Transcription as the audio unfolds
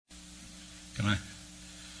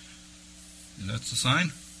That's the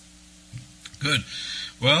sign? Good.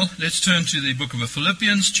 Well, let's turn to the book of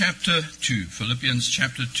Philippians chapter 2. Philippians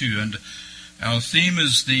chapter 2. And our theme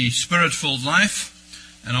is the Spirit-filled life.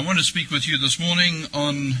 And I want to speak with you this morning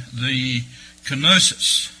on the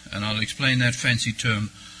kenosis. And I'll explain that fancy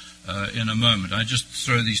term in a moment. I just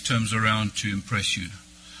throw these terms around to impress you.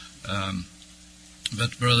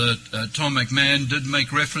 But Brother Tom McMahon did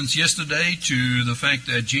make reference yesterday to the fact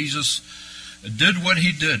that Jesus did what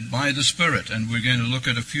he did by the Spirit. And we're going to look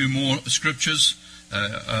at a few more scriptures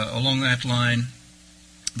along that line.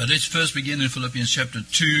 But let's first begin in Philippians chapter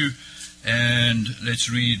 2, and let's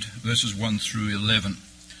read verses 1 through 11.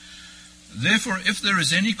 Therefore, if there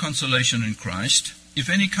is any consolation in Christ, if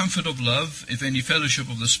any comfort of love, if any fellowship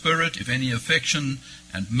of the Spirit, if any affection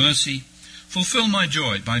and mercy, fulfill my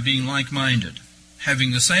joy by being like-minded,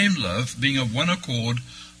 having the same love, being of one accord,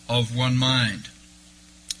 of one mind.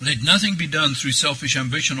 Let nothing be done through selfish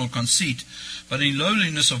ambition or conceit, but in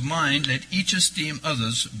lowliness of mind let each esteem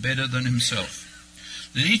others better than himself.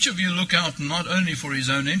 Let each of you look out not only for his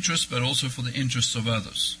own interests, but also for the interests of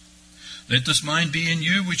others. Let this mind be in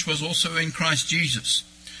you, which was also in Christ Jesus,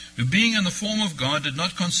 who being in the form of God did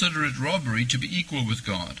not consider it robbery to be equal with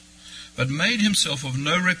God, but made himself of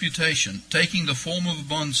no reputation, taking the form of a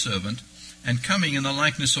bondservant, and coming in the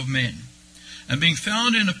likeness of men. And being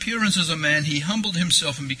found in appearance as a man, he humbled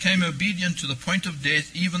himself and became obedient to the point of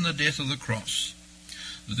death, even the death of the cross.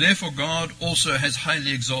 Therefore God also has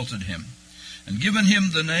highly exalted him, and given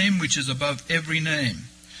him the name which is above every name,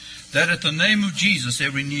 that at the name of Jesus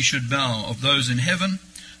every knee should bow, of those in heaven,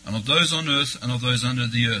 and of those on earth, and of those under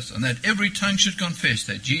the earth, and that every tongue should confess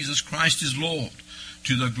that Jesus Christ is Lord,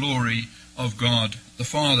 to the glory of God the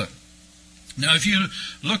Father. Now if you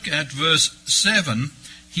look at verse 7,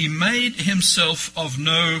 he made himself of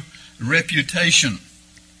no reputation.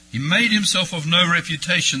 He made himself of no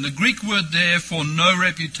reputation. The Greek word there for no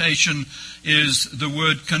reputation is the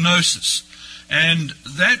word kenosis. And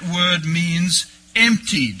that word means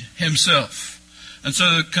emptied himself. And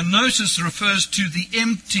so kenosis refers to the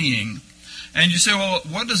emptying. And you say, well,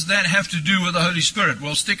 what does that have to do with the Holy Spirit?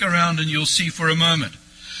 Well, stick around and you'll see for a moment.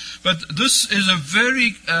 But this is a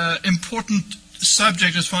very important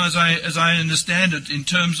subject as far as I understand it in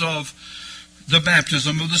terms of the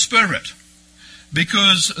baptism of the Spirit.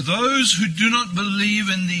 Because those who do not believe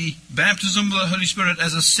in the baptism of the Holy Spirit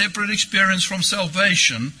as a separate experience from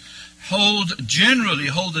salvation generally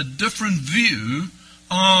hold a different view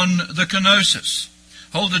on the kenosis,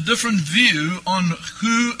 hold a different view on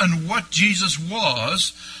who and what Jesus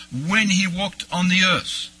was when he walked on the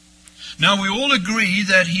earth. Now we all agree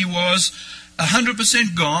that he was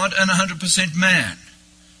 100% God and 100% man.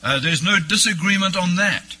 There's no disagreement on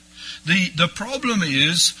that. The problem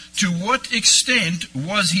is, to what extent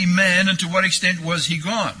was he man and to what extent was he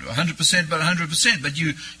God? 100% but 100%. But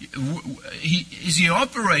is he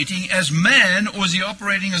operating as man or is he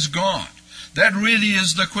operating as God? That really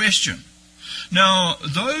is the question. Now,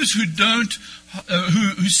 those who don't,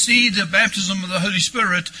 who see the baptism of the Holy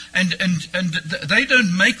Spirit, and they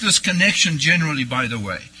don't make this connection generally, by the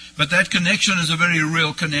way, but that connection is a very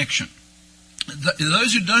real connection.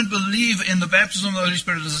 Those who don't believe in the baptism of the Holy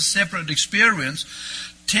Spirit as a separate experience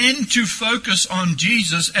tend to focus on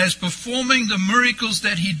Jesus as performing the miracles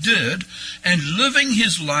that he did and living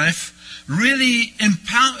his life really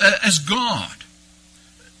as God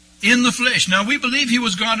in the flesh. Now, we believe he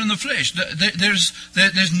was God in the flesh.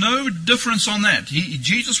 There's no difference on that.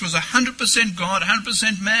 Jesus was 100% God,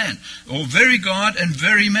 100% man, or very God and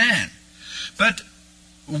very man. But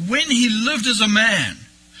when he lived as a man,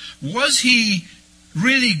 was he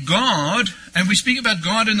really God? And we speak about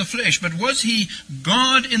God in the flesh, but was he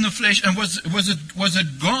God in the flesh? And was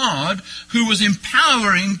it God who was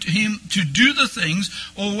empowering him to do the things,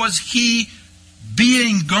 or was he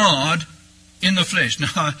being God in the flesh?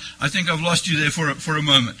 Now, I think I've lost you there for a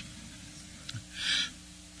moment.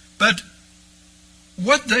 But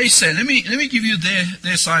what they say, let me give you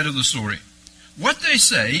their side of the story. What they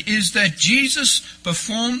say is that Jesus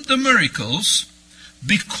performed the miracles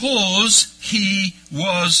because he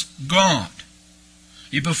was God.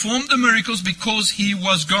 He performed the miracles because he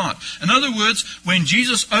was God. In other words, when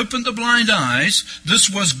Jesus opened the blind eyes, this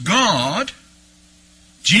was God,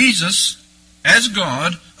 Jesus, as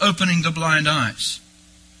God, opening the blind eyes.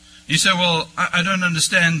 You say, well, I don't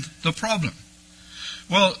understand the problem.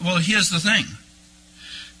 Well, here's the thing.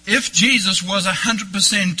 If Jesus was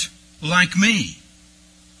 100% like me,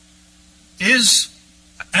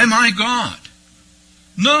 am I God?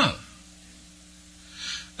 No.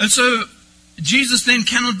 And so Jesus then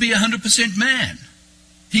cannot be 100% man.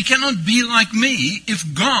 He cannot be like me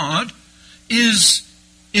if God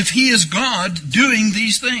if he is God doing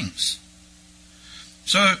these things?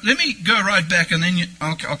 So let me go right back, and then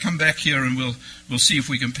I'll come back here, and we'll see if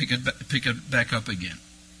we can pick it back up again.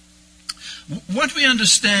 What we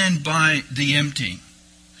understand by the emptying.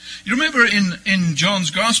 You remember in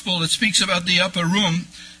John's Gospel, it speaks about the upper room,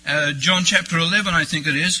 John chapter 11, I think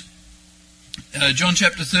it is, John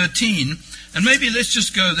chapter 13, and maybe let's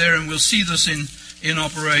just go there and we'll see this in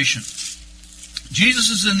operation. Jesus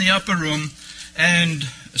is in the upper room, and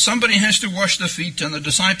somebody has to wash the feet, and the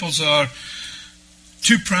disciples are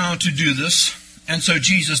too proud to do this, and so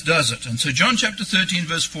Jesus does it. And so John chapter 13,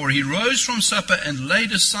 verse 4, he rose from supper and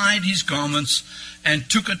laid aside his garments and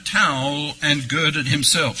took a towel and girded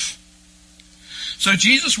himself. So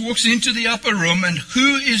Jesus walks into the upper room, and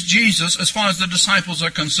who is Jesus as far as the disciples are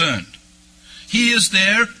concerned? He is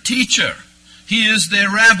their teacher. He is their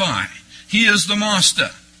rabbi. He is the master.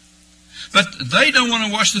 But they don't want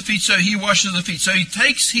to wash the feet, so he washes the feet. So he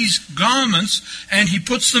takes his garments and he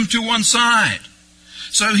puts them to one side.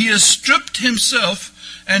 So he has stripped himself,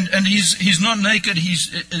 and he's not naked.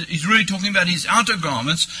 He's really talking about his outer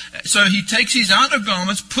garments. So he takes his outer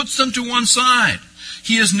garments, puts them to one side.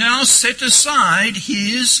 He has now set aside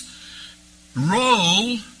his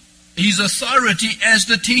role, his authority as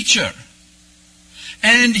the teacher.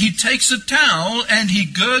 And he takes a towel and he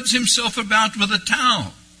girds himself about with a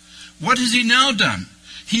towel. What has he now done?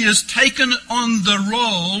 He has taken on the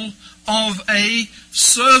role of a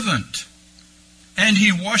servant. And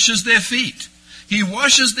he washes their feet. He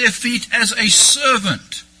washes their feet as a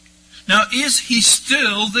servant. Now, is he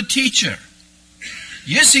still the teacher?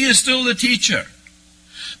 Yes, he is still the teacher.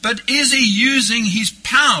 But is he using his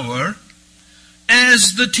power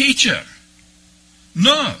as the teacher?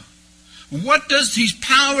 No. What does his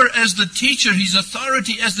power as the teacher, his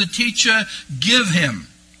authority as the teacher, give him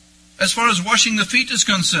as far as washing the feet is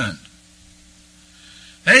concerned?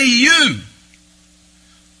 Hey, you!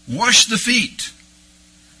 Wash the feet.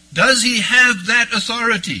 Does he have that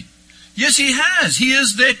authority? Yes, he has. He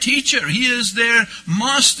is their teacher. He is their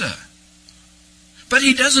master. But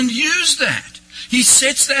he doesn't use that. He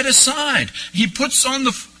sets that aside. He puts on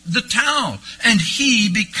the towel, and he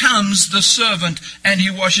becomes the servant, and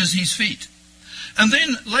he washes his feet. And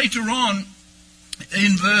then later on,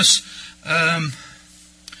 in verse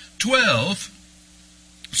 12,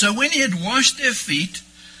 so when he had washed their feet,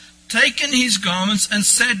 taken his garments, and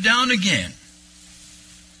sat down again,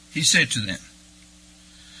 he said to them.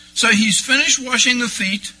 So he's finished washing the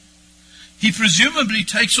feet. He presumably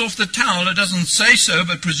takes off the towel. It doesn't say so,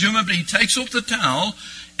 but presumably he takes off the towel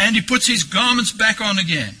and he puts his garments back on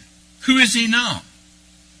again. Who is he now?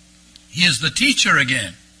 He is the teacher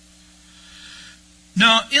again.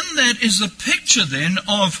 Now, in that is the picture then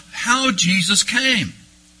of how Jesus came.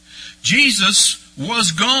 Jesus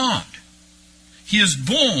was God. He is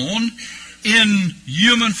born in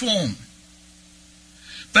human form.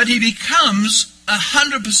 But he becomes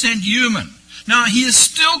 100% human. Now, he is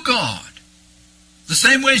still God. The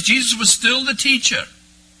same way as Jesus was still the teacher.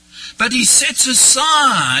 But he sets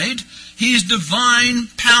aside his divine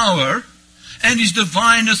power and his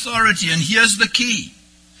divine authority. And here's the key.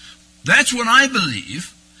 That's what I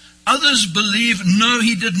believe. Others believe, no,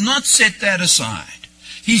 he did not set that aside.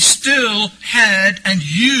 He still had and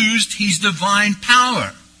used his divine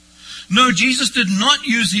power. No, Jesus did not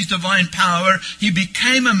use his divine power. He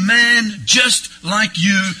became a man just like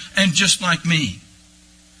you and just like me.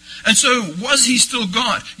 And so, was he still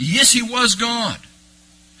God? Yes, he was God.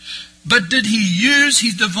 But did he use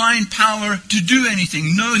his divine power to do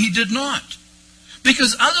anything? No, he did not.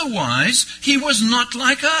 Because otherwise, he was not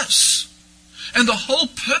like us. And the whole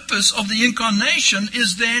purpose of the incarnation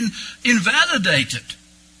is then invalidated.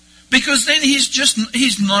 Because then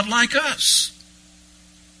he's not like us.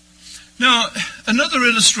 Now, another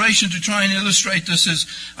illustration to try and illustrate this is,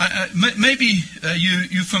 maybe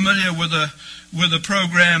you're familiar with a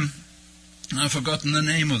program, I've forgotten the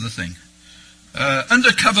name of the thing,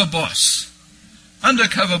 Undercover Boss.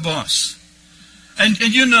 Undercover Boss. And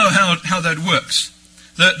you know how that works.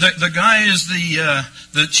 The guy is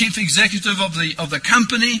the chief executive of the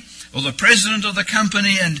company, or the president of the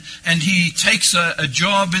company, and he takes a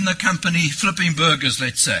job in the company flipping burgers,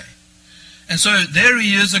 let's say. And so there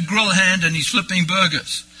he is, a grill hand, and he's flipping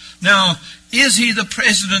burgers. Now, is he the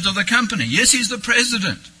president of the company? Yes, he's the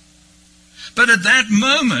president. But at that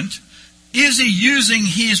moment, is he using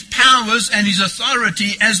his powers and his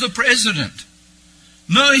authority as the president?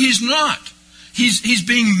 No, he's not. He's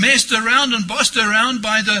being messed around and bossed around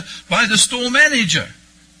by the store manager.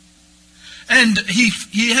 And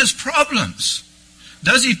he has problems.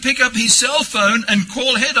 does he pick up his cell phone and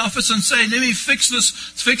call head office and say, let me fix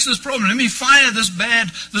this problem, let me fire this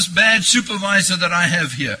bad supervisor that I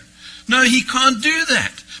have here? No, he can't do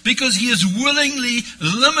that, because he has willingly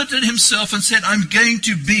limited himself and said, I'm going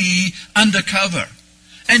to be undercover.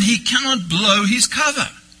 And he cannot blow his cover.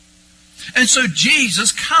 And so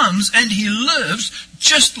Jesus comes and he lives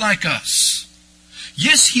just like us.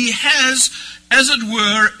 Yes, he has, as it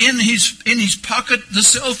were, in his pocket the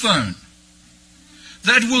cell phone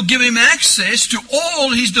that will give him access to all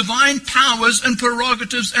his divine powers and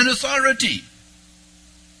prerogatives and authority.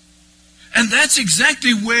 And that's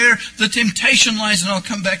exactly where the temptation lies, and I'll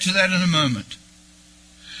come back to that in a moment.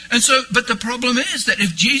 And so, but the problem is that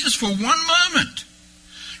if Jesus for one moment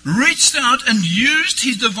reached out and used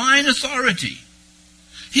his divine authority,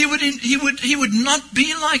 he would not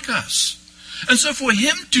be like us. And so for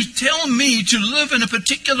him to tell me to live in a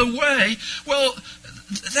particular way, well,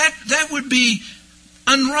 that would be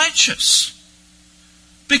unrighteous.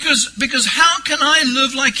 Because how can I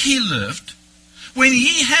live like he lived when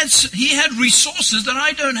he had resources that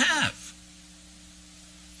I don't have?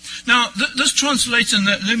 Now, this translates in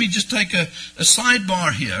that. Let me just take a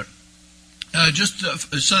sidebar here, just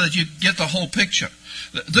so that you get the whole picture.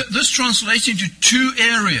 This translates into two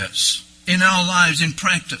areas in our lives in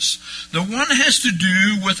practice. The one has to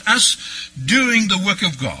do with us doing the work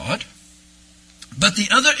of God, but the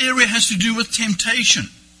other area has to do with temptation.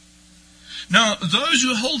 Now, those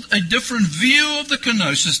who hold a different view of the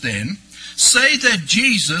kenosis then say that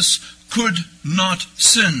Jesus could not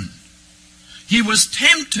sin. He was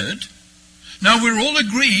tempted. Now, we're all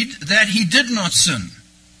agreed that he did not sin.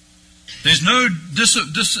 There's no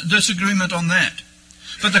disagreement on that.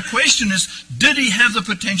 But the question is, did he have the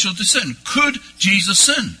potential to sin? Could Jesus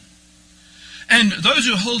sin? And those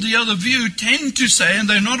who hold the other view tend to say, and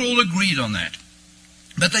they're not all agreed on that,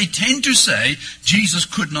 but they tend to say Jesus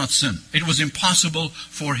could not sin. It was impossible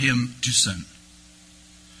for him to sin.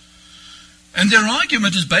 And their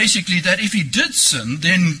argument is basically that if he did sin,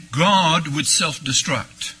 then God would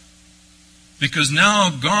self-destruct. Because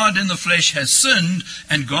now God in the flesh has sinned,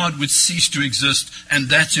 and God would cease to exist, and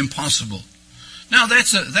that's impossible. Now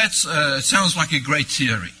that sounds like a great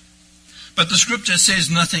theory. But the Scripture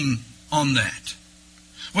says nothing on that.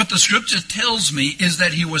 What the Scripture tells me is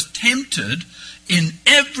that he was tempted in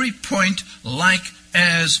every point like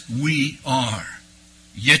as we are,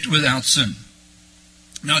 yet without sin.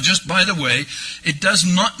 Now, just by the way, it does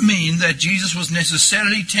not mean that Jesus was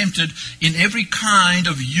necessarily tempted in every kind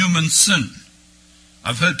of human sin.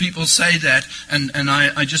 I've heard people say that, and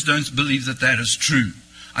I just don't believe that that is true.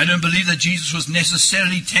 I don't believe that Jesus was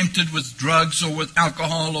necessarily tempted with drugs or with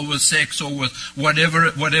alcohol or with sex or with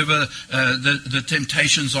whatever the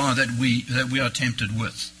temptations are that we are tempted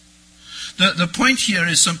with. The point here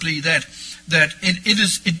is simply that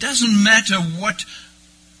it doesn't matter what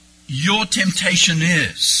your temptation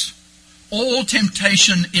is. All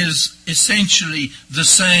temptation is essentially the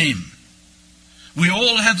same. We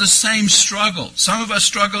all have the same struggle. Some of us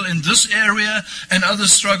struggle in this area and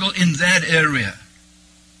others struggle in that area.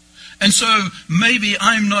 And so maybe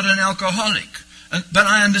I'm not an alcoholic, but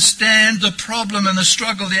I understand the problem and the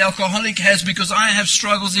struggle the alcoholic has because I have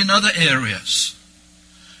struggles in other areas.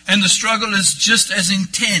 And the struggle is just as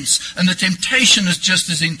intense, and the temptation is just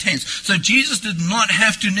as intense. So Jesus did not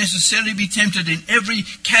have to necessarily be tempted in every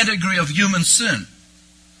category of human sin.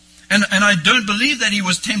 And I don't believe that he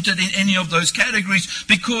was tempted in any of those categories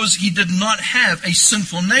because he did not have a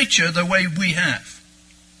sinful nature the way we have.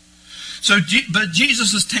 But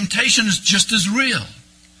Jesus' temptation is just as real.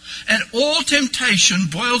 And all temptation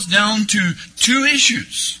boils down to two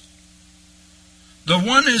issues. The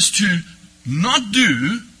one is to not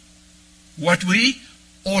do what we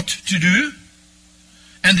ought to do,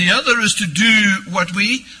 and the other is to do what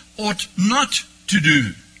we ought not to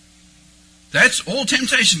do. That's all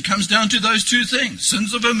temptation comes down to those two things,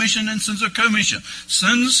 sins of omission and sins of commission.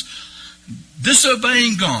 Sins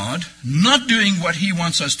disobeying God, not doing what he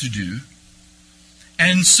wants us to do,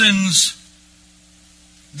 and sins,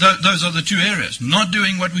 those are the two areas, not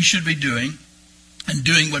doing what we should be doing and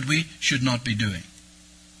doing what we should not be doing.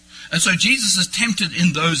 And so Jesus is tempted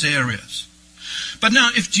in those areas. But now,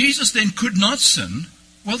 if Jesus then could not sin,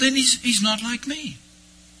 well, then he's not like me.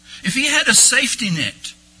 If he had a safety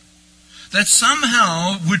net that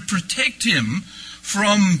somehow would protect him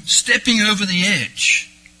from stepping over the edge,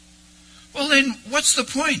 well, then what's the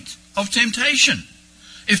point of temptation?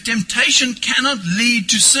 If temptation cannot lead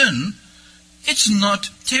to sin, it's not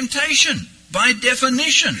temptation. By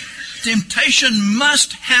definition, temptation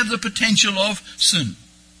must have the potential of sin.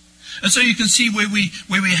 And so you can see where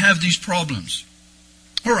we have these problems.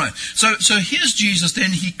 All right, so here's Jesus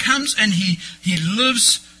then. He comes and he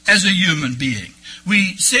lives as a human being.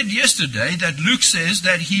 We said yesterday that Luke says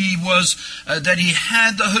that he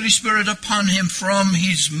had the Holy Spirit upon him from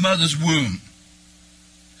his mother's womb.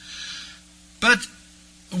 But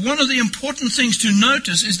one of the important things to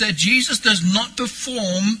notice is that Jesus does not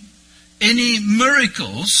perform any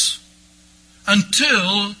miracles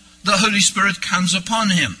until the Holy Spirit comes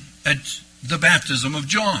upon him at the baptism of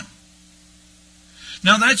John.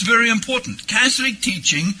 Now that's very important. Catholic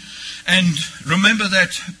teaching, and remember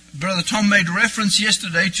that Brother Tom made reference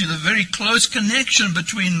yesterday to the very close connection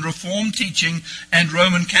between Reformed teaching and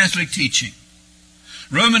Roman Catholic teaching.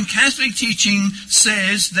 Roman Catholic teaching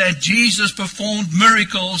says that Jesus performed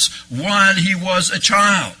miracles while he was a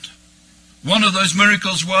child. One of those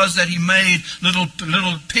miracles was that he made little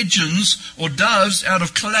pigeons or doves out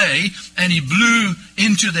of clay, and he blew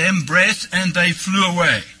into them breath and they flew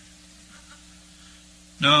away.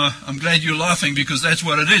 No, I'm glad you're laughing, because that's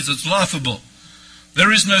what it is. It's laughable.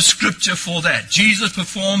 There is no scripture for that. Jesus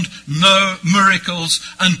performed no miracles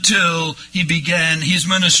until he began his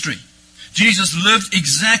ministry. Jesus lived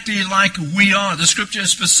exactly like we are. The scripture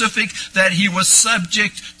is specific that he was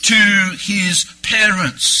subject to his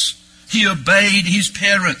parents. He obeyed his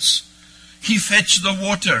parents. He fetched the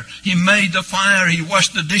water. He made the fire. He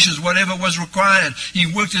washed the dishes, whatever was required.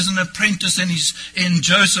 He worked as an apprentice in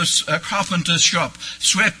Joseph's carpenter's shop,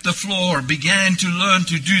 swept the floor, began to learn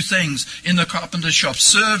to do things in the carpenter's shop,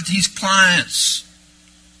 served his clients,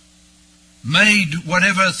 made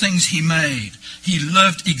whatever things he made. He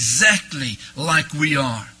lived exactly like we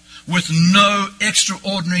are, with no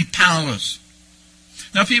extraordinary powers.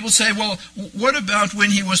 Now people say, well, what about when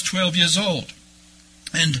he was 12 years old?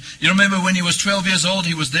 And you remember when he was 12 years old,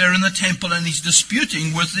 he was there in the temple and he's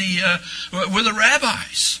disputing with the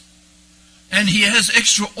rabbis. And he has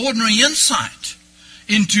extraordinary insight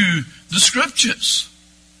into the scriptures.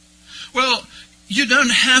 Well, you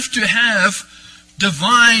don't have to have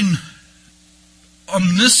divine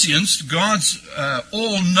omniscience, God's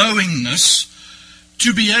all-knowingness,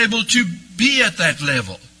 to be able to be at that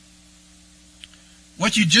level.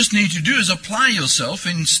 What you just need to do is apply yourself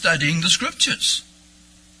in studying the scriptures.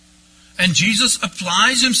 And Jesus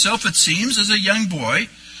applies himself, it seems, as a young boy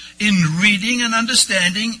in reading and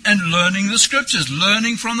understanding and learning the scriptures,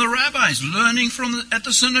 learning from the rabbis, learning at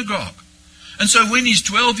the synagogue. And so when he's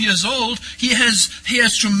 12 years old, he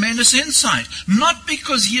has tremendous insight. Not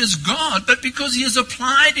because he is God, but because he has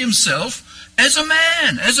applied himself as a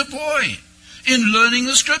man, as a boy, in learning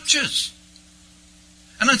the scriptures.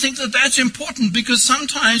 And I think that that's important, because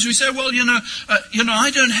sometimes we say, well,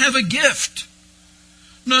 I don't have a gift.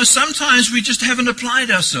 No, sometimes we just haven't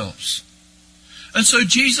applied ourselves. And so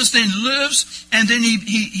Jesus then lives, and then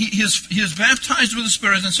he is baptized with the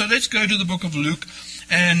Spirit. And so let's go to the book of Luke.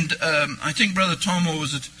 And I think Brother Tom, or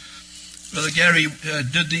was it Brother Gary,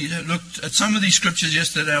 looked at some of these scriptures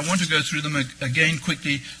yesterday. I want to go through them again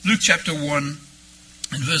quickly. Luke chapter 1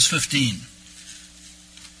 and verse 15.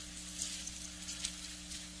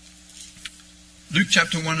 Luke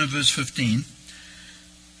chapter 1 and verse 15.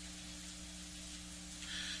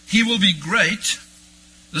 He will be great.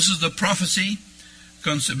 This is the prophecy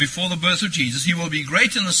before the birth of Jesus. He will be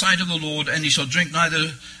great in the sight of the Lord, and he shall drink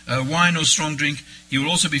neither wine nor strong drink. He will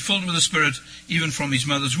also be filled with the Spirit, even from his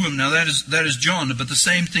mother's womb. Now that is John, but the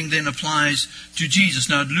same thing then applies to Jesus.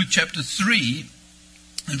 Now Luke chapter 3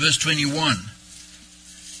 and verse 21.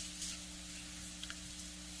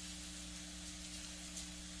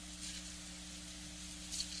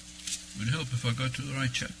 It would help if I got to the right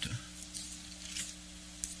chapter.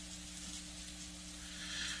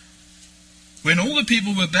 When all the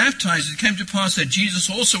people were baptized, it came to pass that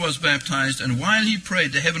Jesus also was baptized, and while he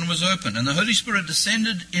prayed, the heaven was opened, and the Holy Spirit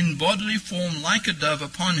descended in bodily form like a dove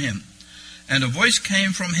upon him. And a voice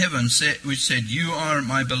came from heaven which said, "You are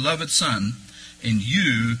my beloved Son, in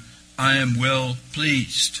you I am well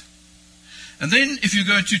pleased." And then if you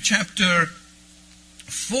go to chapter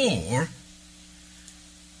 4,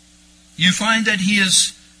 you find that he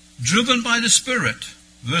is driven by the Spirit.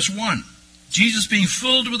 Verse 1. Jesus, being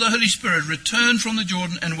filled with the Holy Spirit, returned from the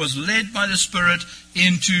Jordan and was led by the Spirit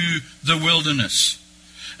into the wilderness.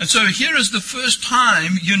 And so here is the first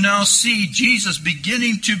time you now see Jesus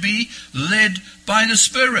beginning to be led by the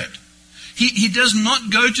Spirit. He does not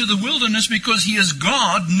go to the wilderness because he is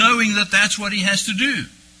God, knowing that that's what he has to do.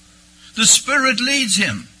 The Spirit leads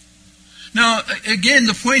him. Now, again,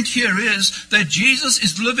 the point here is that Jesus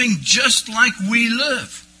is living just like we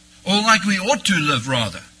live, or like we ought to live,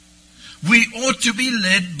 rather. We ought to be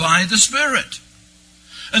led by the Spirit.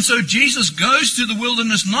 And so Jesus goes to the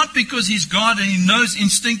wilderness not because he's God and he knows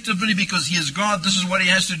instinctively because he is God, this is what he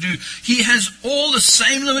has to do. He has all the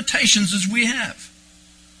same limitations as we have.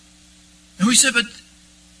 And we say, but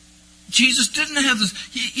Jesus didn't have this.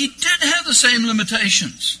 He did have the same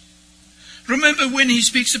limitations. Remember when he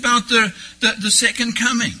speaks about the second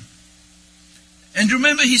coming. And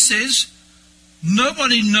remember he says,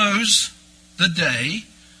 nobody knows the day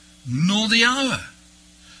nor the hour.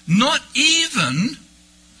 Not even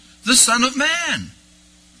the Son of Man.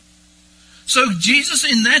 So Jesus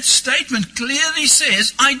in that statement clearly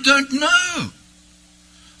says, I don't know.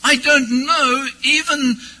 I don't know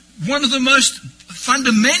even one of the most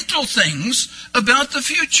fundamental things about the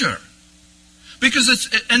future. Because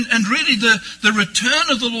and really the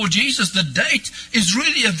return of the Lord Jesus, the date, is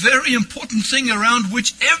really a very important thing around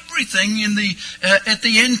which everything in at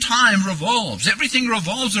the end time revolves. Everything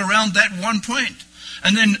revolves around that one point.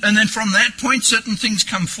 And then from that point, certain things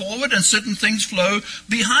come forward and certain things flow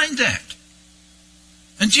behind that.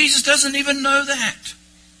 And Jesus doesn't even know that.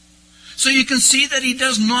 So you can see that he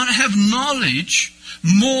does not have knowledge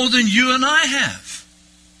more than you and I have.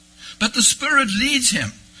 But the Spirit leads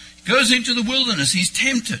him. He goes into the wilderness. He's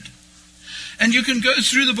tempted. And you can go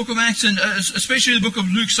through the book of Acts, and especially the book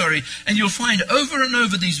of Luke, and you'll find over and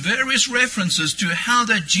over these various references to how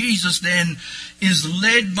that Jesus then is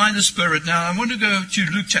led by the Spirit. Now, I want to go to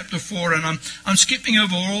Luke chapter 4, and I'm skipping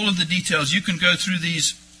over all of the details. You can go through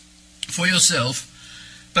these for yourself.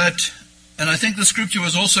 And I think the scripture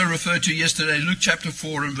was also referred to yesterday, Luke chapter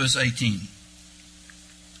 4 and verse 18.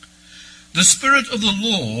 The Spirit of the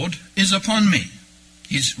Lord is upon me.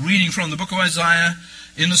 He's reading from the book of Isaiah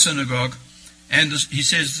in the synagogue. And he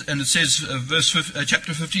says, and it says,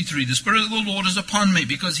 chapter 53, the Spirit of the Lord is upon me,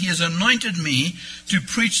 because he has anointed me to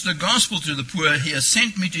preach the gospel to the poor. He has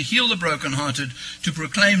sent me to heal the brokenhearted, to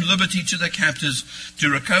proclaim liberty to the captives, to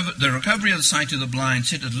the recovery of the sight to the blind,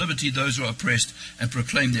 set at liberty those who are oppressed, and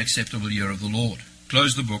proclaim the acceptable year of the Lord.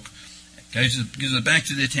 Close the book, gives it back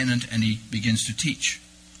to the attendant, and he begins to teach.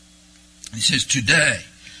 He says, today,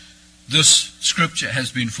 this scripture has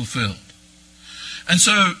been fulfilled. And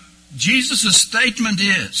so, Jesus' statement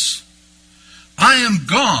is, I am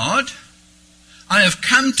God, I have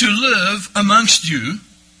come to live amongst you,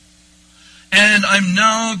 and I'm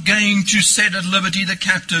now going to set at liberty the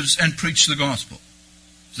captives and preach the gospel.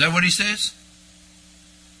 Is that what he says?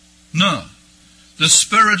 No. The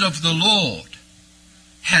Spirit of the Lord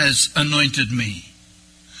has anointed me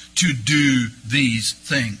to do these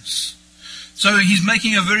things. So he's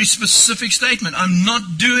making a very specific statement. I'm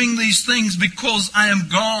not doing these things because I am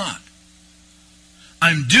God.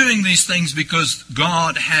 I'm doing these things because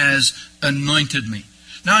God has anointed me.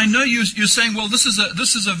 Now I know you're saying, well, this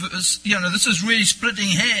is really splitting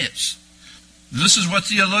hairs. This is what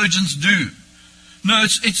theologians do. No,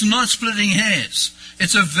 it's not splitting hairs.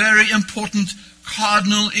 It's a very important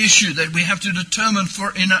cardinal issue that we have to determine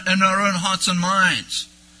in our own hearts and minds.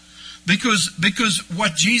 Because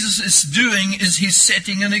what Jesus is doing is he's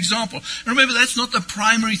setting an example. And remember, that's not the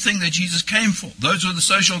primary thing that Jesus came for. Those who are the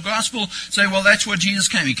social gospel say, well, that's what Jesus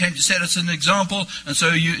came. He came to set us an example, and so,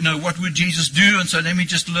 what would Jesus do? And so let me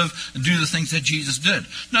just live and do the things that Jesus did.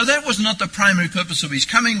 No, that was not the primary purpose of his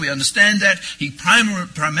coming. We understand that. He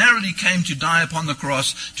primarily came to die upon the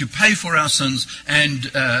cross, to pay for our sins, and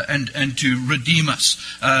to redeem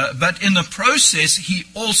us. But in the process, he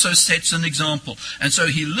also sets an example. And so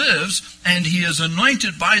he lives, and he is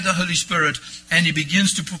anointed by the Holy Spirit, and he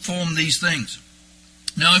begins to perform these things.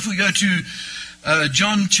 Now, if we go to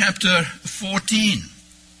John chapter 14,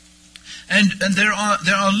 and there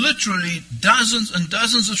are literally dozens and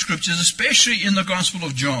dozens of scriptures, especially in the Gospel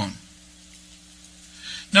of John.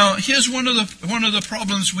 Now, here's one of the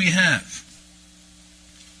problems we have.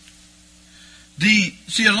 The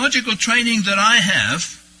theological training that I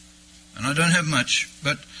have, and I don't have much,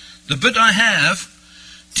 but the bit I have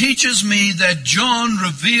teaches me that John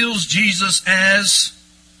reveals Jesus as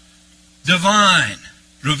divine,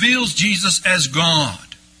 reveals Jesus as God.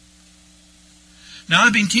 Now,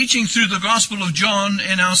 I've been teaching through the Gospel of John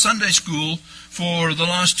in our Sunday school for the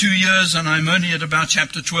last 2 years, and I'm only at about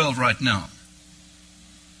chapter 12 right now.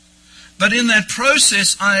 But in that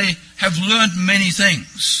process, I have learned many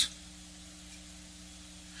things.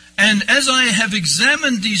 And as I have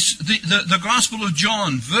examined the Gospel of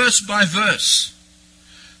John, verse by verse,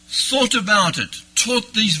 thought about it,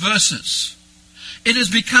 taught these verses, it has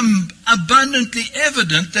become abundantly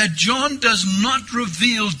evident that John does not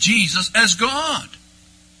reveal Jesus as God.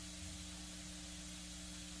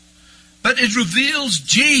 But it reveals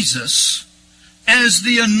Jesus as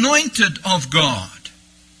the anointed of God.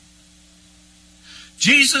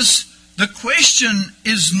 Jesus, The question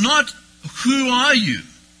is not who are you,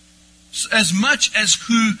 as much as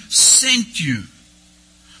who sent you.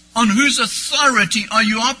 On whose authority are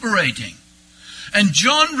you operating? And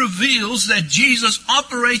John reveals that Jesus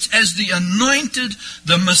operates as the anointed,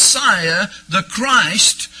 the Messiah, the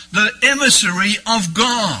Christ, the emissary of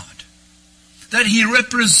God. That he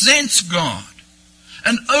represents God.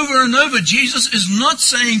 And over, Jesus is not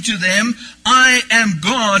saying to them, I am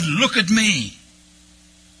God, look at me.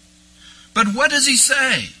 But what does he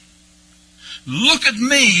say? Look at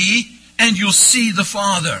me and you'll see the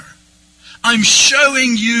Father. I'm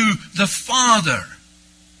showing you the Father.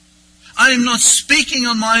 I am not speaking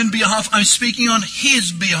on my own behalf, I'm speaking on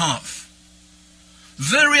his behalf.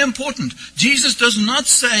 Very important. Jesus does not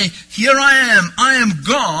say, here I am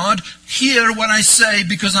God, hear what I say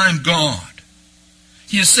because I am God.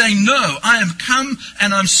 He is saying, no, I am come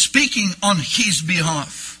and I'm speaking on his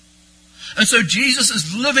behalf. And so Jesus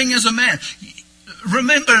is living as a man.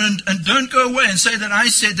 Remember, and don't go away and say that I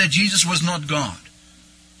said that Jesus was not God.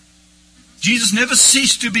 Jesus never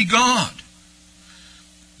ceased to be God.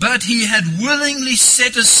 But he had willingly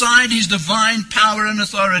set aside his divine power and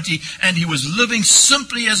authority, and he was living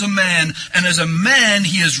simply as a man. And as a man,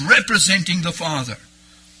 he is representing the Father.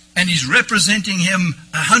 And he's representing him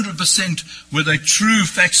 100% with a true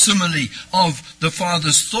facsimile of the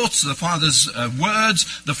Father's thoughts, the Father's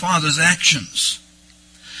words, the Father's actions.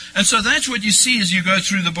 And so that's what you see as you go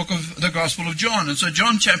through the book of the Gospel of John. And so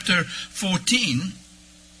John chapter 14,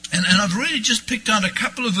 and I've really just picked out a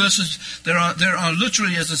couple of verses. There are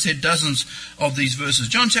literally, as I said, dozens of these verses.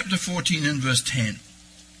 John chapter 14 and verse 10.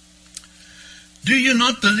 Do you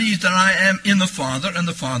not believe that I am in the Father and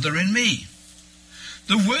the Father in me?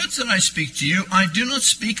 The words that I speak to you, I do not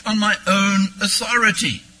speak on my own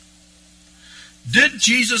authority. Did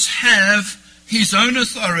Jesus have his own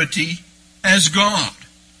authority as God?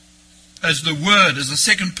 As the Word, as the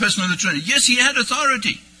second person of the Trinity? Yes, he had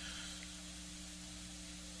authority.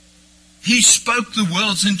 He spoke the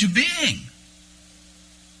worlds into being.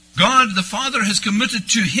 God the Father has committed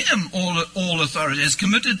to him all authority, has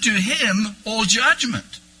committed to him all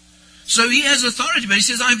judgment. So he has authority, but he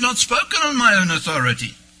says, I've not spoken on my own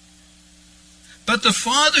authority. But the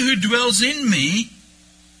Father who dwells in me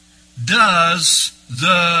does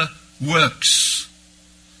the works.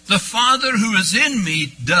 The Father who is in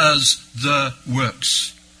me does the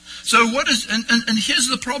works. So what is, and here's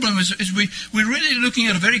the problem, is we're really looking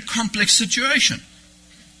at a very complex situation.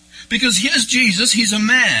 Because here's Jesus, he's a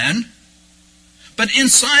man, but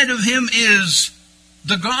inside of him is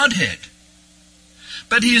the Godhead.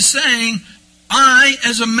 But he is saying, I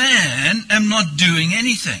as a man am not doing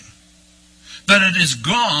anything. But it is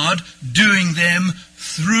God doing them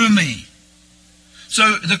through me.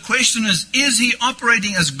 So the question is he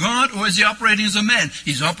operating as God or is he operating as a man?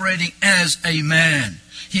 He's operating as a man.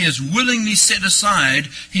 He has willingly set aside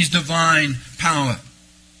his divine power.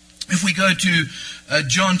 If we go to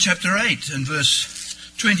John chapter 8 and verse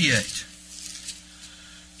 28.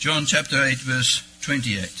 John chapter 8 verse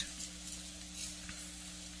 28.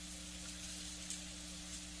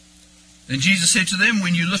 Then Jesus said to them,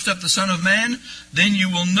 when you lift up the Son of Man, then you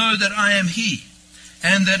will know that I am he,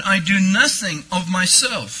 and that I do nothing of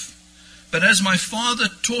myself, but as my Father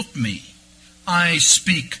taught me, I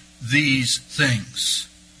speak these things.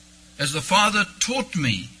 As the Father taught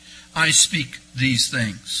me, I speak these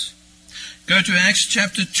things. Go to Acts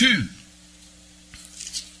chapter 2.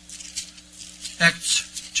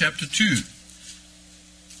 Acts chapter 2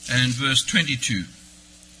 and verse 22.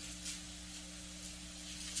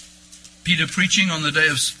 Peter preaching on the day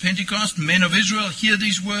of Pentecost, men of Israel, hear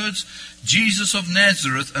these words. Jesus of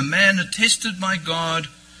Nazareth, a man attested by God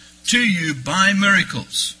to you by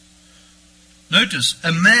miracles. Notice,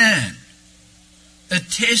 a man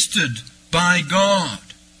attested by God,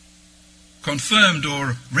 confirmed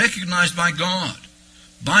or recognized by God,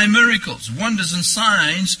 by miracles, wonders and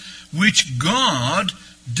signs, which God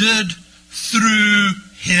did through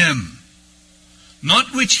him.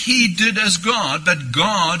 Not which he did as God, but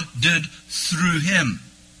God did through him.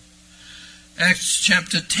 Acts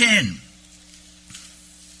chapter 10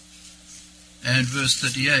 and verse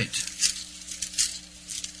 38.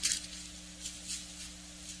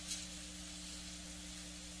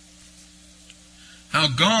 How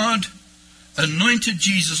God anointed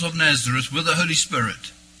Jesus of Nazareth with the Holy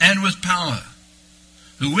Spirit and with power,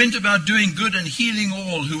 who went about doing good and healing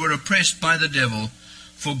all who were oppressed by the devil,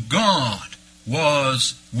 for God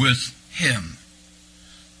was with him.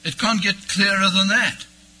 It can't get clearer than that.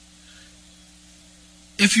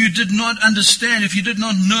 If you did not understand, if you did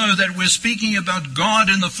not know that we're speaking about God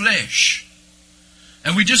in the flesh,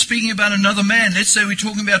 and we're just speaking about another man, let's say we're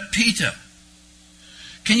talking about Peter,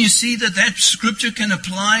 can you see that that scripture can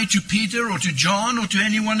apply to Peter or to John or to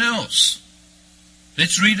anyone else?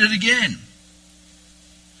 Let's read it again.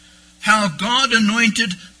 How God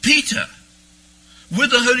anointed Peter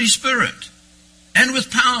with the Holy Spirit and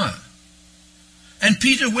with power. And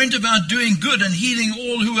Peter went about doing good and healing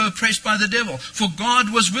all who were oppressed by the devil, for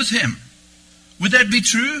God was with him. Would that be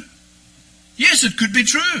true? Yes, it could be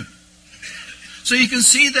true. So you can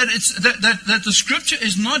see that that the scripture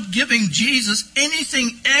is not giving Jesus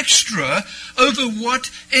anything extra over what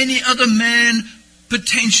any other man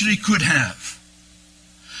potentially could have.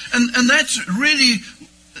 And that's really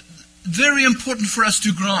very important for us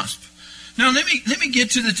to grasp. Now let me get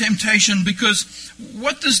to the temptation, because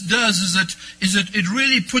what this does is it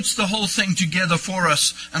really puts the whole thing together for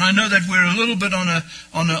us. And I know that we're a little bit on a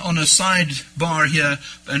sidebar here,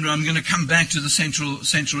 and I'm going to come back to the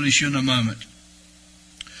central issue in a moment.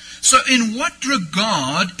 So in what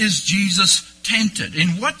regard is Jesus tempted? In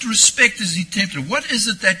what respect is he tempted? What is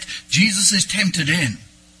it that Jesus is tempted in?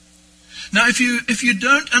 Now if you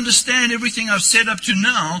don't understand everything I've said up to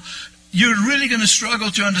now, you're really going to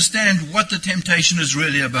struggle to understand what the temptation is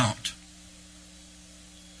really about.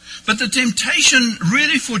 But the temptation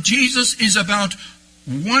really for Jesus is about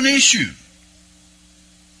one issue.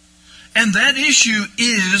 And that issue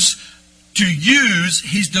is to use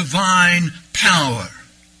his divine power.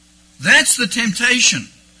 That's the temptation.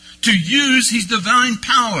 To use his divine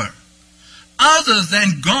power. Other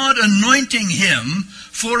than God anointing him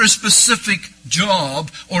for a specific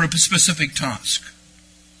job or a specific task.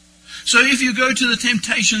 So if you go to the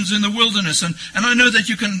temptations in the wilderness, and I know that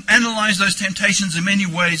you can analyze those temptations in many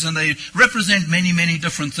ways, and they represent many, many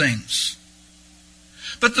different things.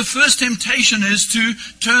 But the first temptation is to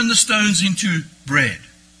turn the stones into bread.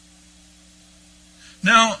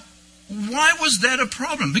 Now, why was that a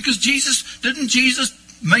problem? Because didn't Jesus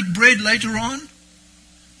make bread later on?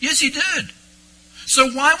 Yes, he did. So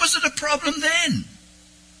why was it a problem then?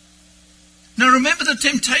 Now remember, the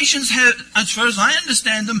temptations have, as far as I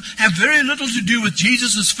understand them, have very little to do with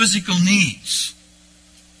Jesus' physical needs.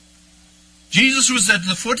 Jesus was at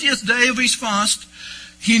the 40th day of his fast.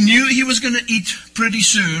 He knew he was going to eat pretty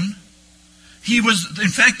soon. He was, in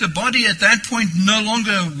fact, the body at that point no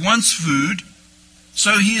longer wants food.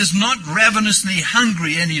 So he is not ravenously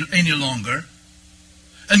hungry any longer.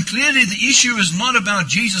 And clearly the issue is not about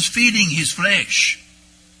Jesus feeding his flesh.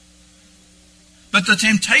 But the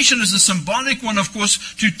temptation is a symbolic one, of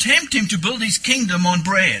course, to tempt him to build his kingdom on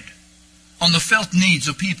bread, on the felt needs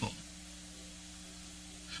of people.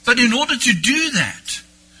 But in order to do that,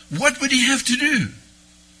 what would he have to do?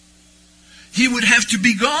 He would have to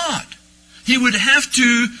be God. He would have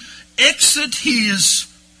to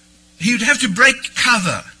he would have to break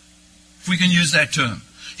cover, if we can use that term.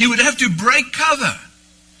 He would have to break cover.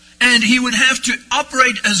 And he would have to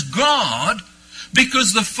operate as God,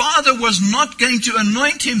 because the Father was not going to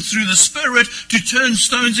anoint him through the Spirit to turn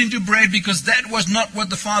stones into bread, because that was not what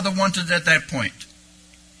the Father wanted at that point.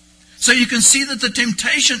 So you can see that the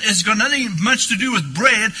temptation has got nothing much to do with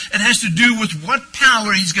bread. It has to do with what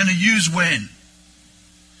power he's going to use when.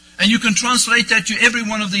 And you can translate that to every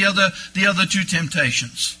one of the other two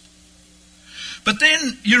temptations. But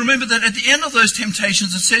then you remember that at the end of those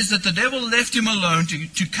temptations, it says that the devil left him alone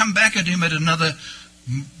to come back at him at another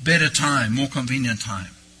better time, more convenient time.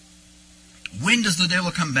 When does the devil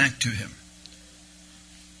come back to him?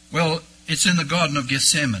 Well, it's in the Garden of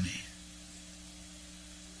Gethsemane.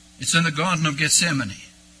 It's in the Garden of Gethsemane.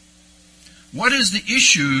 What is the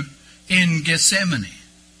issue in Gethsemane?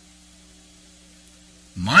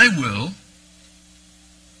 My will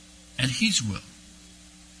and his will.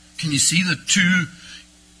 Can you see the two?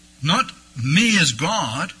 Not me as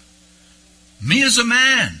God, me as a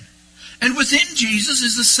man. And within Jesus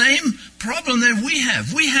is the same problem that we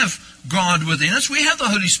have. We have God within us. We have the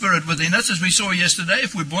Holy Spirit within us, as we saw yesterday.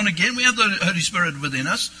 If we're born again, we have the Holy Spirit within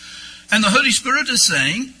us. And the Holy Spirit is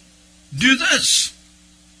saying, do this.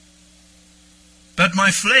 But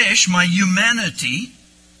my flesh, my humanity,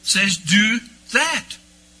 says, do that.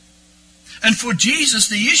 And for Jesus,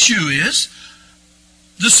 the issue is,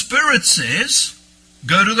 the Spirit says,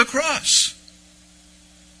 go to the cross.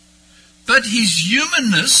 But his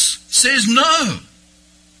humanness says, no,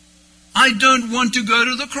 I don't want to go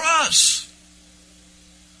to the cross.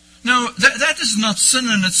 Now, that is not sin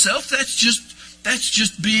in itself. That's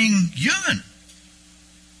just being human.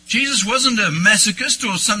 Jesus wasn't a masochist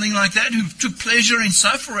or something like that who took pleasure in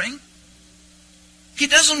suffering. He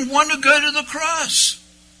doesn't want to go to the cross.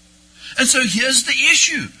 And so here's the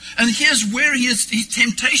issue. And here's where his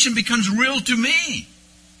temptation becomes real to me.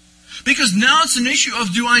 Because now it's an issue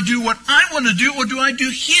of, do I do what I want to do or do I do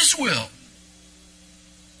His will?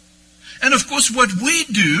 And of course what we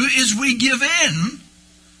do is we give in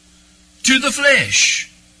to the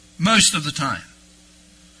flesh most of the time.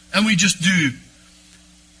 And we just do.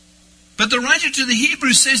 But the writer to the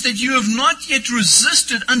Hebrews says that you have not yet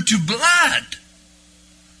resisted unto blood.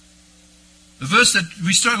 A verse that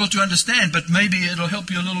we struggle to understand, but maybe it'll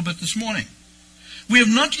help you a little bit this morning. We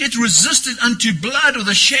have not yet resisted unto blood, or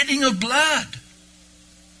the shedding of blood,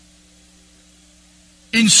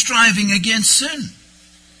 in striving against sin.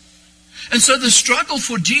 And so the struggle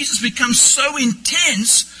for Jesus becomes so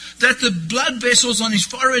intense that the blood vessels on his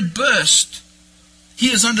forehead burst.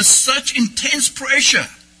 He is under such intense pressure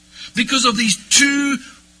because of these two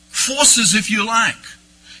forces, if you like.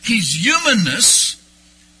 His humanness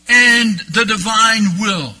and the divine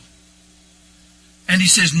will. And he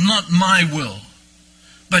says, not my will,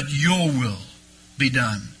 but your will be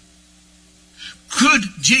done. Could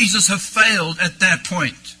Jesus have failed at that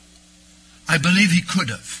point? I believe he could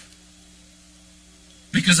have.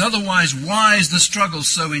 Because otherwise, why is the struggle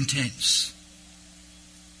so intense?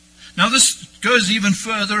 Now this goes even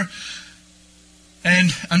further,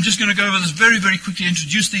 and I'm just going to go over this very, very quickly,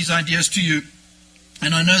 introduce these ideas to you.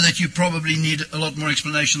 And I know that you probably need a lot more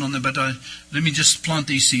explanation on them, but let me just plant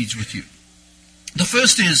these seeds with you. The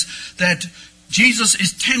first is that Jesus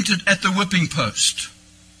is tempted at the whipping post.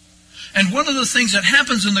 And one of the things that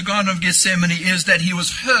happens in the Garden of Gethsemane is that he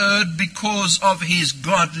was heard because of his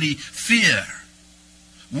godly fear.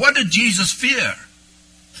 What did Jesus fear?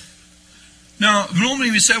 Now,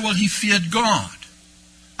 normally we say, well, he feared God.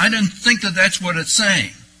 I don't think that that's what it's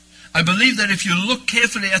saying. I believe that if you look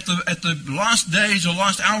carefully at the last days or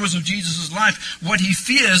last hours of Jesus' life, what he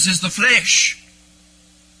fears is the flesh.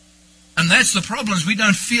 And that's the problem, is we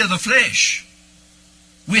don't fear the flesh.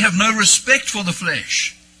 We have no respect for the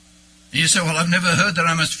flesh. And you say, well, I've never heard that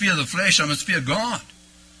I must fear the flesh, I must fear God.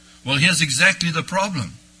 Well, here's exactly the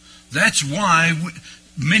problem. That's why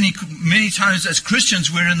many times as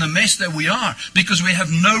Christians we're in the mess that we are, because we have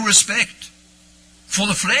no respect for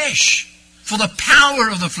the flesh, for the power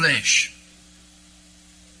of the flesh.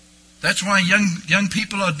 That's why young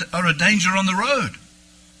people are a danger on the road,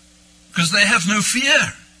 because they have no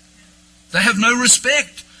fear. They have no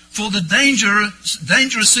respect for the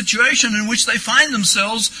dangerous situation in which they find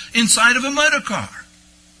themselves inside of a motor car.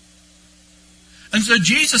 And so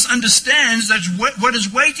Jesus understands that's what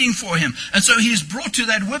is waiting for him. And so he is brought to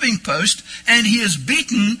that whipping post, and he is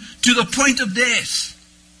beaten to the point of death.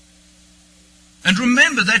 And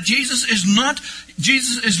remember that Jesus is not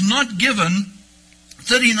given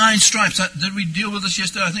 39 stripes. Did we deal with this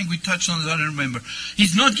yesterday? I think we touched on this. I don't remember.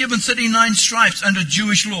 He's not given 39 stripes under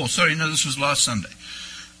Jewish law. Sorry, no, this was last Sunday.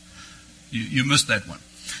 You missed that one.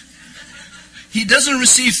 He doesn't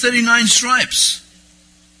receive 39 stripes,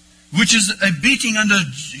 which is a beating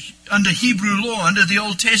under Hebrew law, under the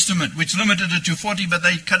Old Testament, which limited it to 40, but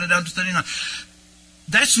they cut it down to 39.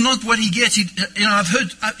 That's not what he gets. I've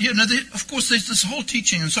heard, of course, there's this whole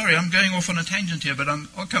teaching, and sorry, I'm going off on a tangent here, but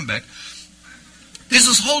I'll come back. There's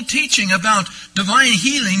this whole teaching about divine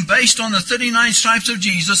healing based on the 39 stripes of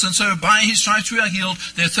Jesus, and so by his stripes we are healed.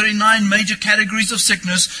 There are 39 major categories of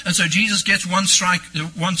sickness, and so Jesus gets one strike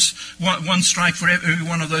for every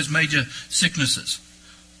one of those major sicknesses.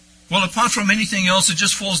 Well, apart from anything else, it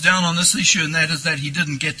just falls down on this issue, and that is that he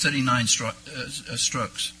didn't get 39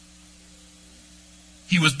 strokes.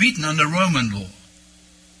 He was beaten under Roman law,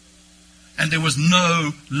 and there was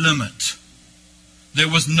no limit. There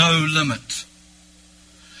was no limit.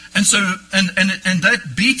 And so, and that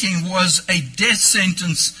beating was a death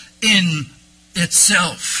sentence in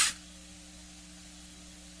itself.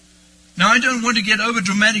 Now, I don't want to get over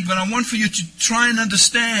dramatic, but I want for you to try and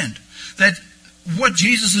understand that what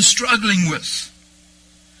Jesus is struggling with.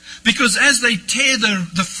 Because as they tear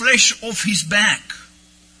the flesh off his back,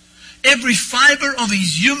 every fiber of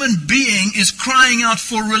his human being is crying out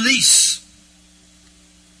for release.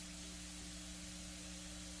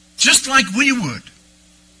 Just like we would.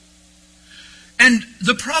 And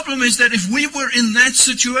the problem is that if we were in that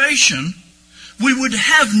situation, we would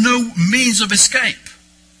have no means of escape.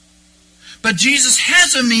 But Jesus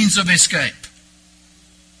has a means of escape.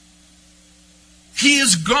 He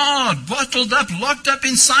is God, bottled up, locked up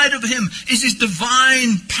inside of him is his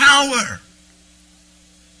divine power.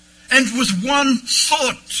 And with one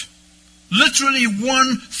thought, literally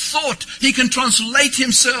one thought, he can translate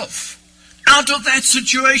himself out of that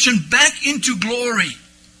situation back into glory.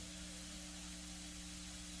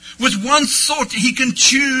 With one thought, he can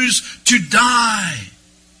choose to die.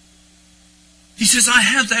 He says, I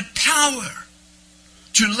have that power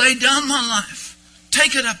to lay down my life,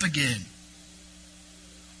 Take it up again.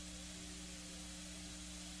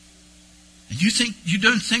 And you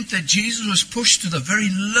don't think that Jesus was pushed to the very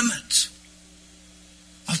limit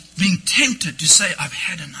of being tempted to say, I've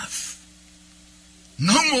had enough.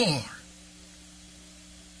 No more.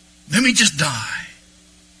 Let me just die.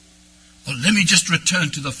 Or let me just return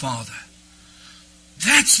to the Father.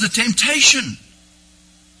 That's the temptation.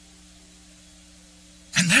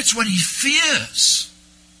 And that's what he fears.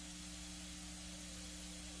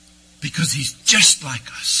 Because he's just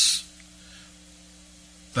like us.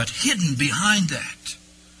 But hidden behind that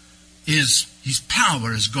is his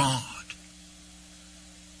power as God.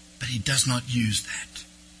 But he does not use that.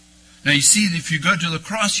 Now you see, if you go to the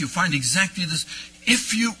cross, you find exactly this.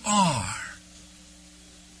 If you are,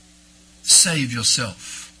 save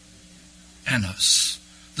yourself and us.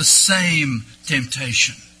 The same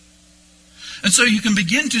temptation. And so you can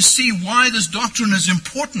begin to see why this doctrine is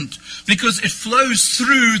important, because it flows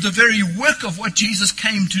through the very work of what Jesus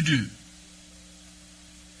came to do.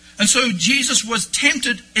 And so Jesus was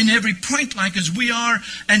tempted in every point like as we are,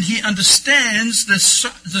 and he understands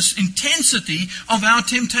this intensity of our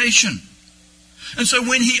temptation. And so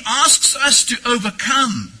when he asks us to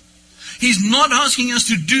overcome, he's not asking us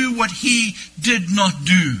to do what he did not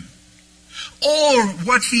do, or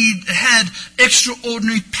what he had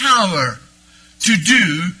extraordinary power to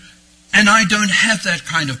do, and I don't have that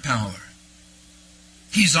kind of power.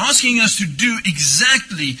 He's asking us to do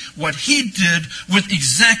exactly what he did with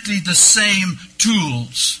exactly the same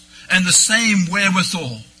tools and the same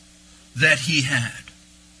wherewithal that he had.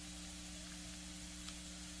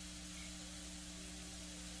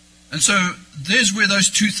 And so there's where those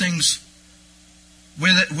two things,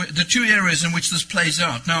 where the two areas in which this plays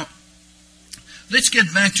out. Now, let's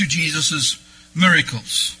get back to Jesus'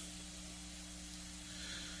 miracles.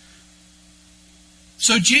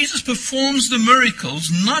 So Jesus performs the miracles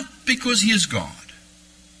not because he is God,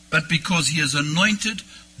 but because he is anointed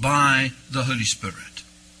by the Holy Spirit.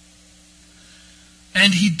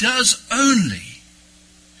 And he does only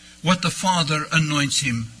what the Father anoints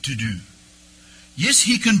him to do. Yes,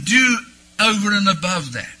 he can do over and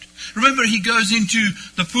above that. Remember, he goes into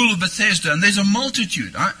the pool of Bethesda, and there's a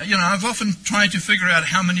multitude. I've often tried to figure out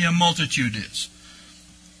how many a multitude is.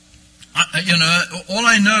 All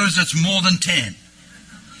I know is it's more than 10.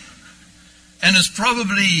 And it's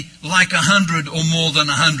probably like 100 or more than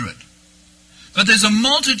 100. But there's a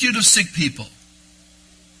multitude of sick people.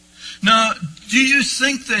 Now, do you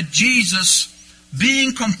think that Jesus,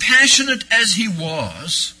 being compassionate as he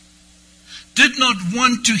was, did not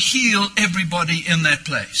want to heal everybody in that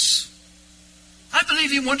place? I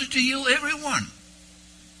believe he wanted to heal everyone.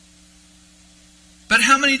 But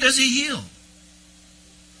how many does he heal?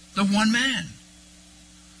 The one man.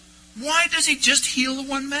 Why does he just heal the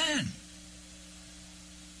one man?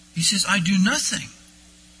 He says, I do nothing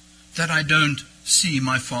that I don't see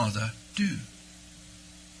my Father do.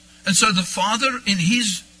 And so the Father, in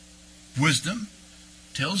his wisdom,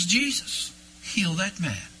 tells Jesus, heal that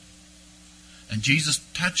man. And Jesus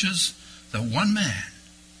touches the one man,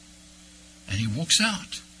 and he walks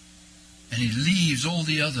out, and he leaves all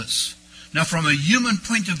the others. Now, from a human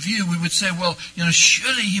point of view, we would say, well,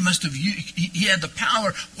 surely he must have, he had the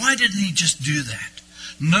power. Why didn't he just do that?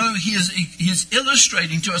 No, he is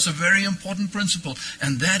illustrating to us a very important principle,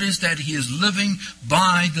 and that is that he is living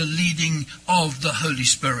by the leading of the Holy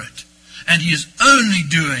Spirit. And he is only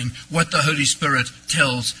doing what the Holy Spirit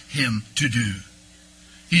tells him to do.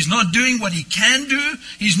 He's not doing what he can do.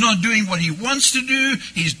 He's not doing what he wants to do.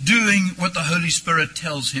 He's doing what the Holy Spirit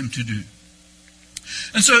tells him to do.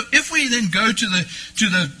 And so if we then go to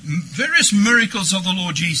the various miracles of the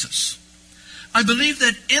Lord Jesus, I believe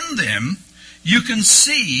that in them you can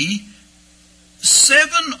see 7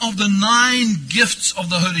 of the 9 gifts of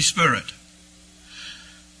the Holy Spirit.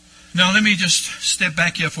 Now, let me just step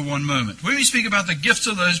back here for one moment. When we speak about the gifts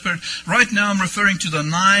of the Holy Spirit, right now I'm referring to the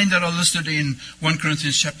 9 that are listed in 1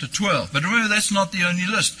 Corinthians chapter 12. But remember, that's not the only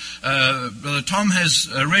list. Brother Tom has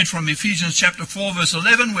read from Ephesians chapter 4, verse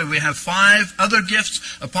 11, where we have 5 other gifts: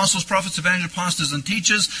 apostles, prophets, evangelists, pastors, and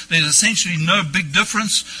teachers. There's essentially no big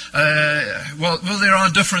difference. Well, there are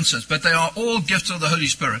differences, but they are all gifts of the Holy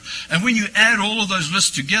Spirit. And when you add all of those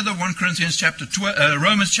lists together, 1 Corinthians chapter 12,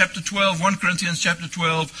 Romans chapter 12, 1 Corinthians chapter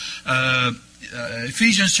 12,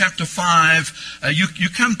 Ephesians chapter 5, you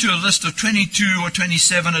come to a list of 22 or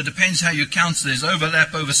 27. It depends how you count. There's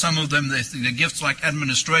overlap over some of them. There's the gifts like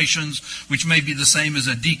administrations, which may be the same as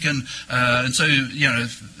a deacon. And so,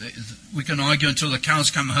 we can argue until the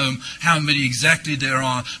cows come home how many exactly there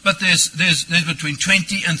are. But there's between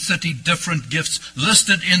 20 and 30 different gifts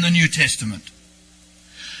listed in the New Testament.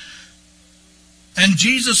 And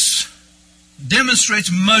Jesus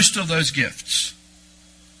demonstrates most of those gifts.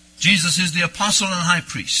 Jesus is the apostle and high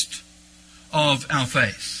priest of our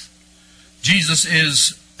faith. Jesus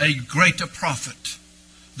is a greater prophet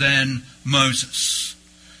than Moses.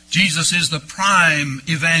 Jesus is the prime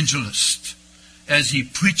evangelist as he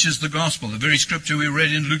preaches the gospel. The very scripture we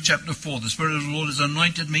read in Luke chapter 4, the Spirit of the Lord has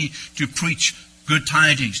anointed me to preach good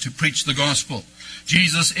tidings, to preach the gospel.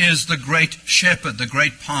 Jesus is the great shepherd, the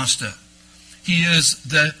great pastor. He is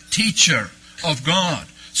the teacher of God.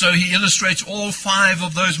 So he illustrates all 5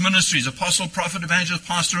 of those ministries: apostle, prophet, evangelist,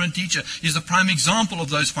 pastor, and teacher. He's the prime example of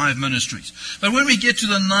those 5 ministries. But when we get to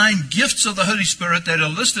the 9 gifts of the Holy Spirit that are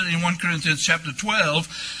listed in 1 Corinthians chapter 12,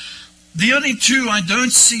 the only 2 I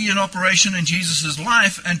don't see in operation in Jesus'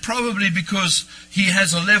 life, and probably because he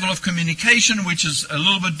has a level of communication which is a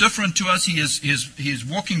little bit different to us. He is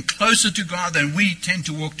walking closer to God than we tend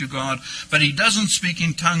to walk to God, but he doesn't speak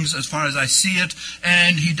in tongues as far as I see it,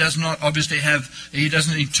 and he does not he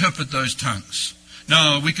doesn't interpret those tongues.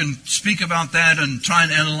 Now, we can speak about that and try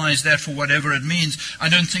and analyze that for whatever it means. I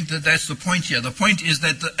don't think that that's the point here. The point is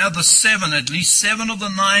that the other 7, at least 7 of the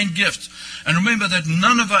 9 gifts, and remember that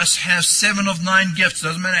none of us has 7 of 9 gifts.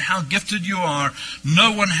 Doesn't matter how gifted you are,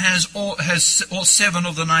 no one has all 7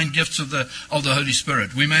 of the 9 gifts of the Holy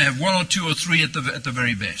Spirit. We may have 1 or 2 or 3 at the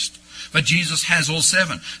very best. But Jesus has all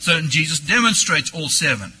 7. So Jesus demonstrates all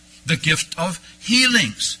 7. The gift of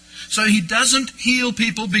healings. So he doesn't heal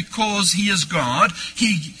people because he is God.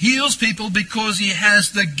 He heals people because he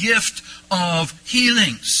has the gift of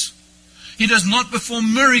healings. He does not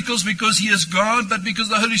perform miracles because he is God, but because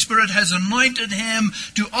the Holy Spirit has anointed him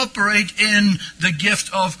to operate in the gift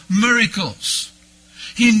of miracles.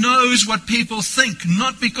 He knows what people think,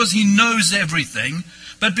 not because he knows everything,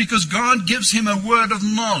 but because God gives him a word of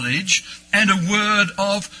knowledge and a word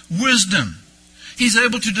of wisdom. He's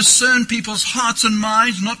able to discern people's hearts and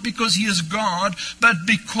minds, not because he is God, but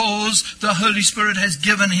because the Holy Spirit has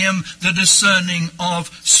given him the discerning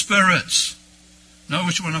of spirits. Now,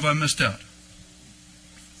 which one have I missed out?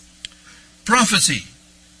 Prophecy.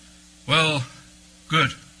 Well,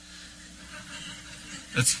 good.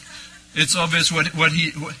 It's obvious what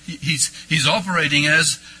he's operating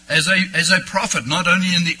as a prophet, not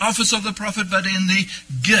only in the office of the prophet, but in the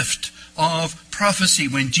gift of prophecy.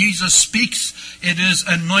 When Jesus speaks, it is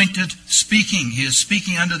anointed speaking. He is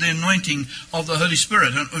speaking under the anointing of the Holy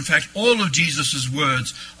Spirit. And in fact, all of Jesus'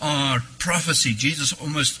 words are prophecy. Jesus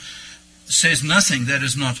almost says nothing that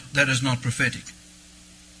is not prophetic.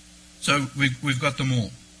 So we've got them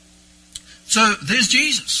all. So there's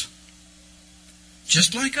Jesus,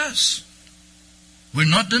 just like us. We're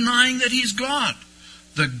not denying that he's God.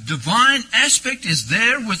 The divine aspect is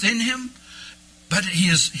there within him, but he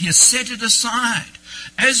has set it aside.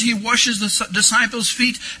 As he washes the disciples'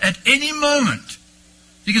 feet, at any moment,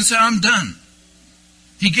 he can say, I'm done.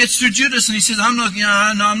 He gets to Judas and he says, I'm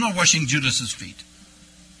not washing Judas's feet.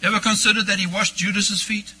 Ever considered that he washed Judas's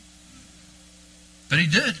feet? But he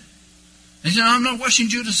did. And he said, I'm not washing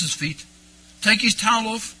Judas's feet. Take his towel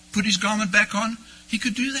off, put his garment back on. He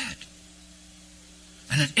could do that.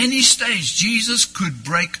 And at any stage, Jesus could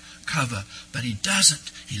break cover, but he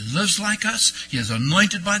doesn't. He lives like us. He is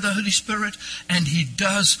anointed by the Holy Spirit, and he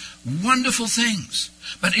does wonderful things.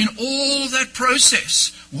 But in all that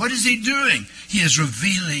process, what is he doing? He is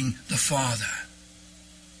revealing the Father.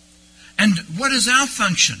 And what is our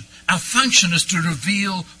function? Our function is to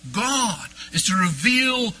reveal God, is to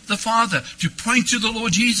reveal the Father, to point to the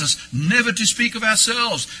Lord Jesus, never to speak of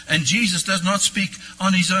ourselves. And Jesus does not speak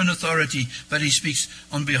on his own authority, but he speaks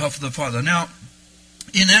on behalf of the Father. Now,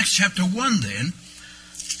 in Acts chapter 1 then,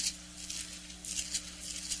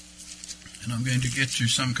 and I'm going to get to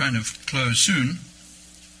some kind of close soon.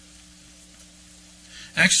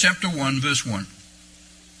 Acts chapter 1, verse 1.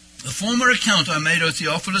 The former account I made, O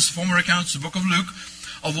Theophilus, the former account is the book of Luke,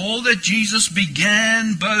 of all that Jesus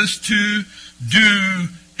began both to do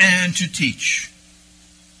and to teach.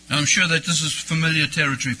 Now, I'm sure that this is familiar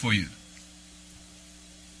territory for you.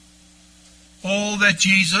 All that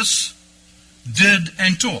Jesus did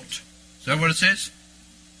and taught. Is that what it says?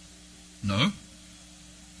 No.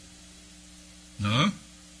 No.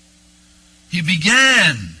 He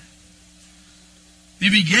began.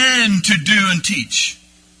 He began to do and teach.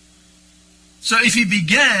 So if he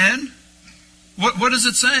began, what is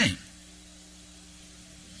it saying?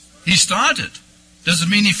 He started. Does it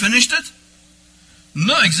mean he finished it?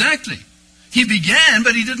 No, exactly. He began,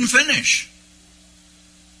 but he didn't finish.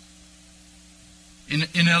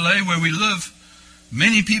 In LA where we live,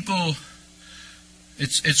 many people,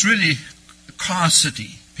 it's really a car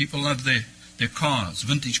city. People love their cars,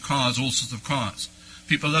 vintage cars, all sorts of cars.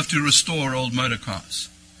 People love to restore old motor cars.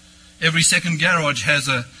 Every second garage has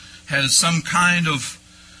some kind of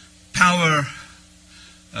power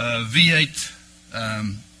V8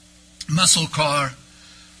 muscle car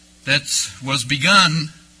that was begun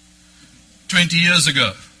 20 years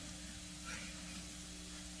ago.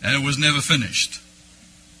 And it was never finished.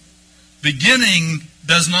 Beginning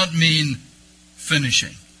does not mean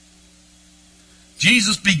finishing.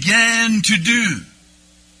 Jesus began to do,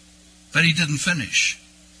 but he didn't finish.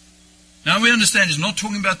 Now we understand he's not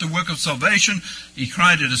talking about the work of salvation. He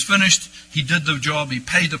cried, "It is finished." He did the job, he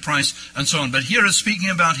paid the price, and so on. But here is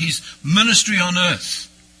speaking about his ministry on earth.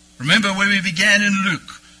 Remember where we began in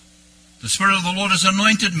Luke. The Spirit of the Lord has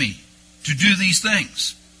anointed me to do these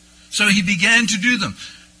things. So he began to do them.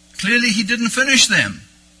 Clearly he didn't finish them.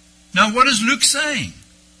 Now what is Luke saying?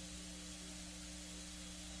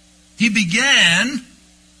 He began,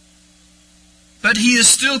 but he is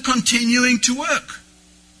still continuing to work.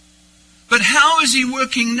 But how is he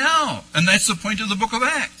working now? And that's the point of the book of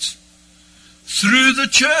Acts. Through the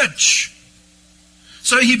church.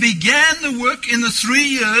 So he began the work in the 3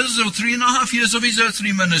 years or 3.5 years of his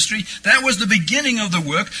earthly ministry. That was the beginning of the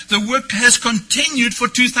work. The work has continued for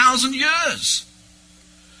 2,000 years.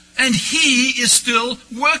 And he is still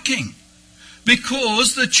working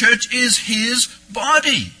because the church is his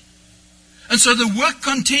body. And so the work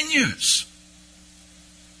continues.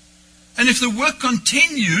 And if the work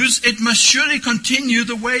continues, it must surely continue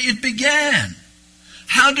the way it began.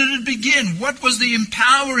 How did it begin? What was the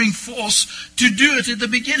empowering force to do it at the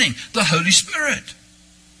beginning? The Holy Spirit.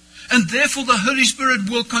 And therefore the Holy Spirit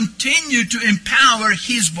will continue to empower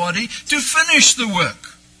his body to finish the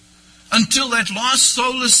work until that last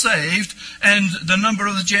soul is saved and the number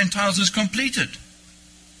of the Gentiles is completed.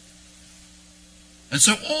 And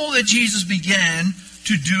so all that Jesus began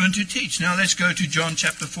to do and to teach. Now let's go to John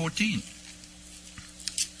chapter 14.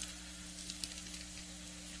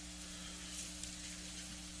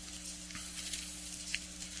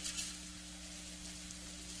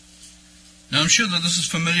 Now I'm sure that this is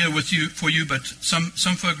familiar for you, but some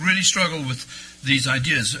folk really struggle with these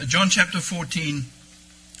ideas. John chapter 14.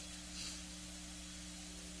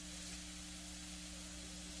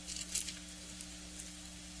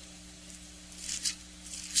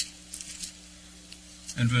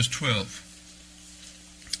 And verse 12.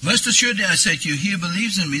 Most assuredly I say to you, he who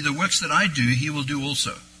believes in me, the works that I do, he will do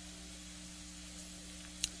also.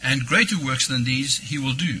 And greater works than these he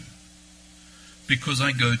will do, because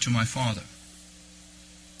I go to my Father.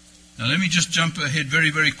 Now let me just jump ahead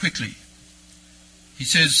very, very quickly. He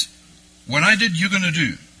says, what I did, you're going to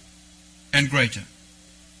do, and greater.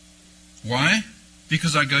 Why?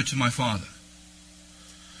 Because I go to my Father.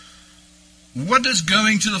 What does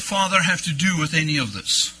going to the Father have to do with any of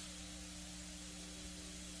this?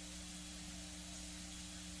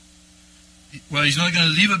 Well, he's not going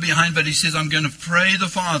to leave it behind, but he says, I'm going to pray the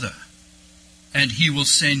Father, and he will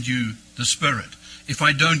send you the Spirit. If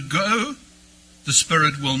I don't go, the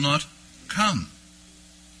Spirit will not come.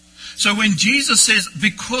 So when Jesus says,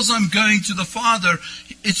 because I'm going to the Father,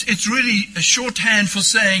 it's really a shorthand for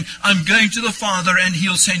saying, I'm going to the Father and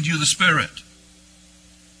he'll send you the Spirit.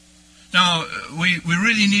 Now, we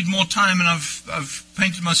really need more time, and I've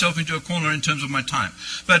painted myself into a corner in terms of my time.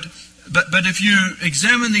 But if you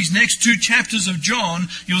examine these next 2 chapters of John,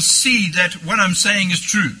 you'll see that what I'm saying is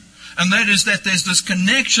true. And that is that there's this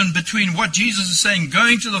connection between what Jesus is saying,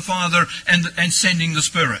 going to the Father, and sending the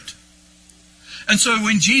Spirit. And so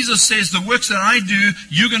when Jesus says, the works that I do,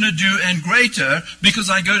 you're going to do, and greater, because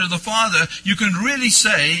I go to the Father, you can really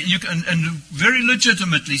say, and very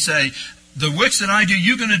legitimately say, the works that I do,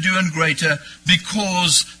 you're going to do, and greater,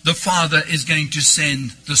 because the Father is going to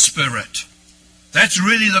send the Spirit. That's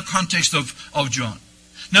really the context of John.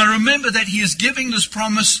 Now remember that he is giving this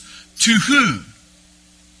promise to who?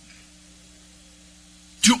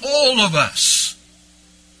 To all of us.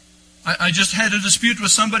 I just had a dispute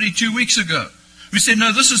with somebody 2 weeks ago. We said,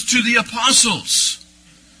 no, this is to the apostles.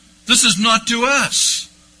 This is not to us.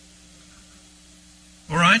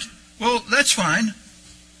 All right? Well, that's fine.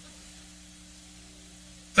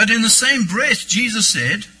 But in the same breath, Jesus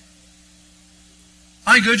said,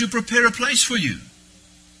 I go to prepare a place for you.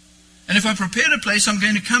 And if I prepare a place, I'm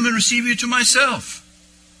going to come and receive you to myself.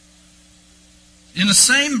 In the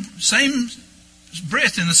same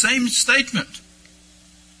breath, in the same statement.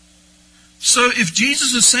 So if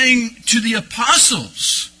Jesus is saying to the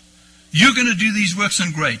apostles, you're going to do these works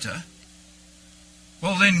and greater,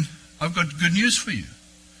 well then, I've got good news for you.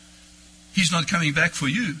 He's not coming back for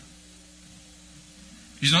you.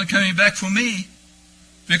 He's not coming back for me,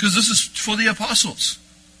 because this is for the apostles.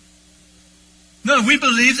 No, we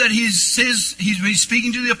believe that he says he's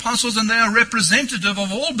speaking to the apostles and they are representative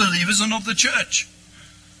of all believers and of the church.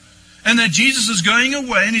 And that Jesus is going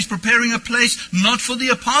away and he's preparing a place not for the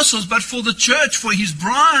apostles but for the church, for his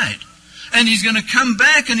bride. And he's going to come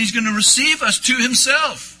back and he's going to receive us to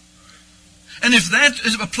himself. And if that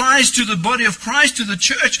applies to the body of Christ, to the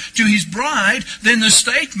church, to his bride, then the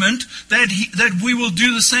statement that we will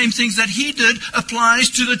do the same things that he did applies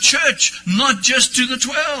to the church, not just to the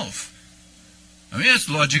 12. I mean, that's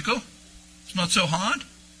logical. It's not so hard.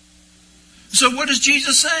 So what is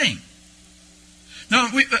Jesus saying? Now,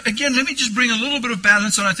 again, let me just bring a little bit of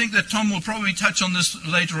balance, and I think that Tom will probably touch on this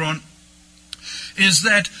later on, is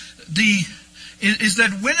that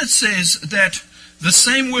when it says that the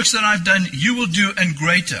same works that I've done, you will do and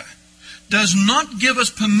greater, does not give us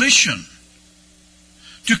permission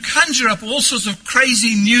to conjure up all sorts of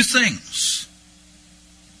crazy new things.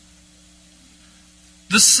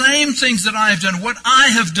 The same things that I have done, what I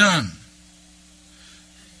have done.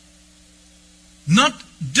 Not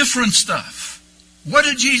different stuff. What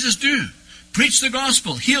did Jesus do? Preach the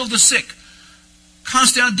gospel, heal the sick,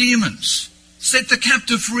 cast out demons, set the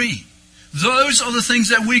captive free. Those are the things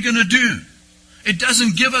that we're going to do. It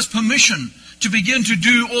doesn't give us permission to begin to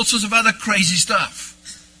do all sorts of other crazy stuff.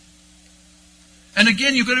 And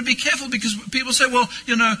again, you've got to be careful because people say, well,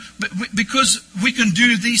 because we can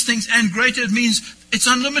do these things and greater, it means it's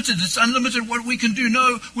unlimited. It's unlimited what we can do.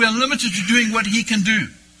 No, we are limited to doing what he can do.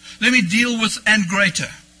 Let me deal with and greater.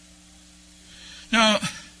 Now,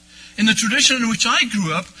 in the tradition in which I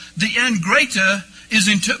grew up, the and greater is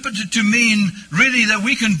interpreted to mean really that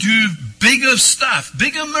we can do bigger stuff,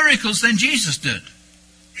 bigger miracles than Jesus did.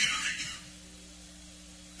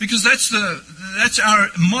 Because that's our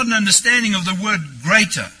modern understanding of the word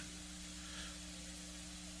greater.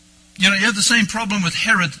 You have the same problem with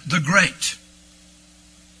Herod the Great.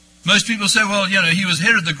 Most people say, well, he was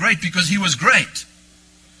Herod the Great because he was great.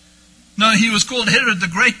 No, he was called Herod the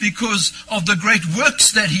Great because of the great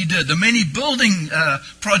works that he did, the many building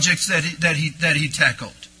projects that he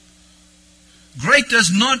tackled. Great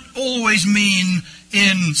does not always mean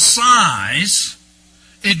in size.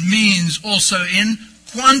 It means also in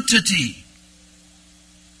quantity.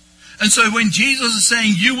 And so when Jesus is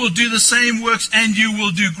saying you will do the same works and you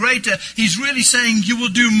will do greater, he's really saying you will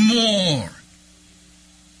do more.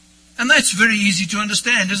 And that's very easy to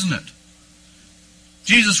understand, isn't it?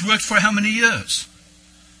 Jesus worked for how many years?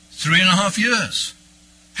 3.5 years.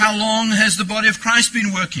 How long has the body of Christ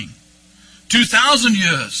been working? 2,000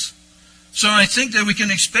 years. So I think that we can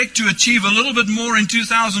expect to achieve a little bit more in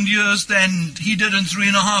 2,000 years than he did in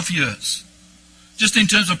 3.5 years. Just in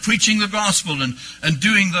terms of preaching the gospel and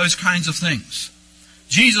doing those kinds of things.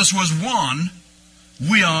 Jesus was one,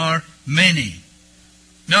 we are many.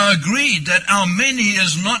 Now agreed that our many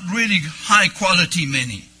is not really high quality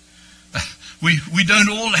many. We don't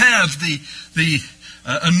all have the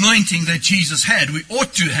anointing that Jesus had. We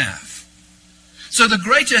ought to have. So the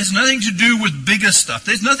greater has nothing to do with bigger stuff.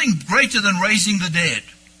 There's nothing greater than raising the dead.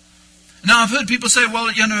 Now I've heard people say, well,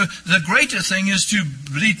 the greater thing is to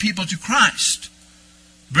lead people to Christ.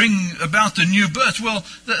 Bring about the new birth. Well,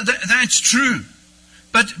 that's true.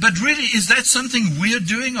 But really, is that something we're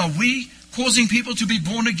doing? Are we causing people to be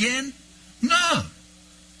born again? No.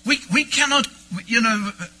 We cannot,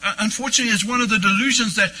 unfortunately it's one of the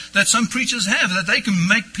delusions that some preachers have, that they can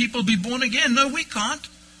make people be born again. No, we can't.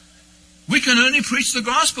 We can only preach the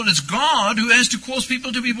gospel. It's God who has to cause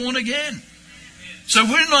people to be born again. So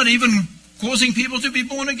we're not even causing people to be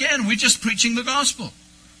born again. We're just preaching the gospel.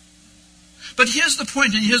 But here's the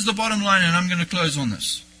point, and here's the bottom line, and I'm going to close on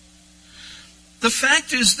this. The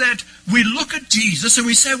fact is that we look at Jesus and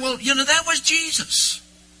we say, well, that was Jesus.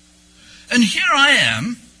 And here I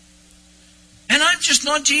am, and I'm just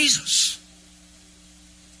not Jesus.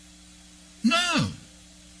 No.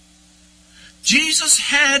 Jesus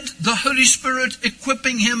had the Holy Spirit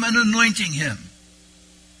equipping him and anointing him.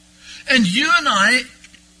 And you and I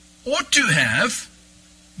ought to have,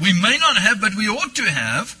 we may not have, but we ought to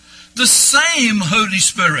have, the same Holy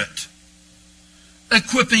Spirit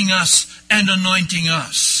equipping us and anointing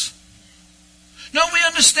us. Now we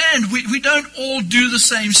understand we don't all do the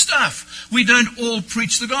same stuff. We don't all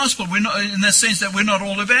preach the gospel. We're not, in the sense that we're not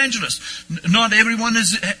all evangelists. Not everyone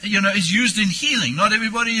is used in healing. Not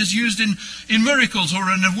everybody is used in miracles or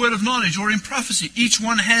in a word of knowledge or in prophecy. Each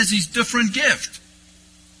one has his different gift.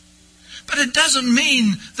 But it doesn't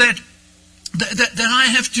mean that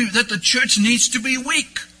the church needs to be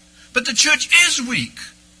weak. But the church is weak.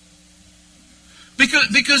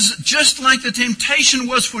 Because just like the temptation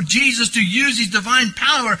was for Jesus to use his divine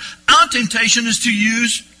power, our temptation is to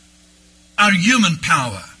use our human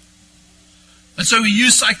power. And so we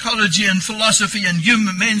use psychology and philosophy and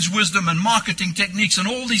human men's wisdom and marketing techniques and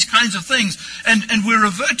all these kinds of things. And we're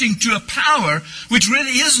reverting to a power which really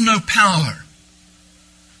is no power,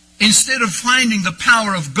 instead of finding the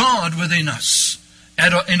power of God within us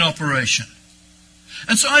in operation.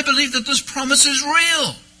 And so I believe that this promise is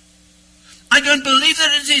real. I don't believe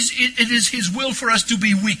that it is His will for us to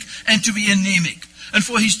be weak and to be anemic and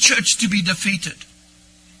for His church to be defeated.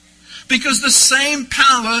 Because the same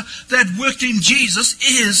power that worked in Jesus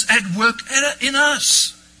is at work in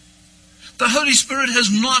us. The Holy Spirit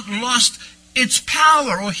has not lost its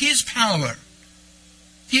power or His power.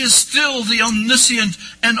 He is still the omniscient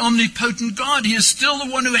and omnipotent God. He is still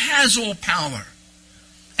the one who has all power.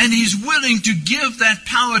 And He's willing to give that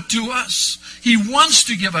power to us. He wants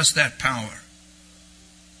to give us that power.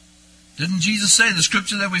 Didn't Jesus say, the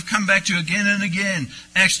scripture that we've come back to again and again,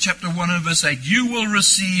 Acts chapter 1 and verse 8, you will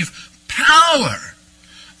receive power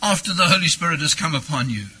after the Holy Spirit has come upon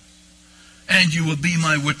you. And you will be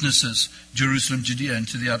my witnesses, Jerusalem, Judea, and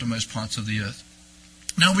to the uttermost parts of the earth.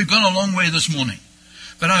 Now, we've gone a long way this morning.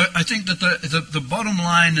 But I think that the bottom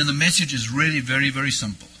line in the message is really very, very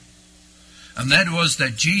simple. And that was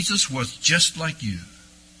that Jesus was just like you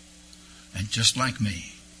and just like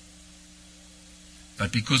me.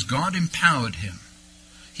 But because God empowered Him,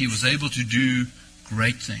 He was able to do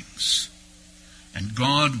great things. And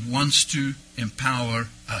God wants to empower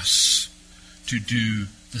us to do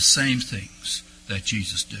the same things that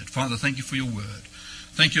Jesus did. Father, thank you for your word.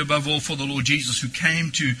 Thank you above all for the Lord Jesus, who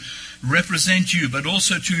came to represent you, but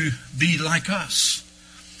also to be like us.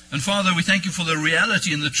 And Father, we thank you for the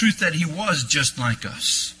reality and the truth that He was just like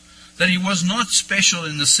us. That He was not special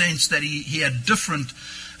in the sense that He had different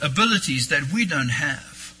abilities that we don't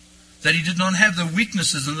have. That He did not have the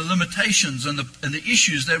weaknesses and the limitations and the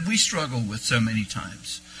issues that we struggle with so many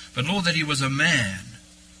times. But Lord, that He was a man,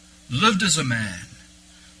 lived as a man,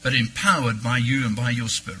 but empowered by you and by your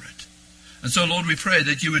Spirit. And so, Lord, we pray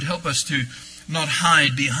that you would help us to not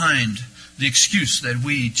hide behind the excuse that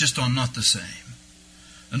we just are not the same.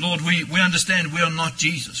 And Lord, we understand we are not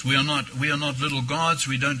Jesus. We are not little gods.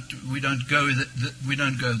 We don't go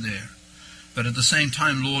there. But at the same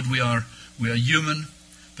time, Lord, we are human,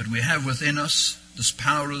 but we have within us this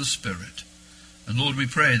power of the Spirit. And Lord, we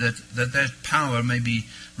pray that power may be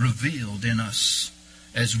revealed in us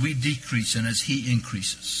as we decrease and as He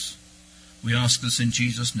increases. We ask this in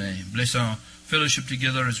Jesus' name. Bless our fellowship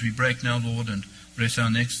together as we break now, Lord, and bless our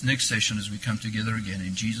next session as we come together again.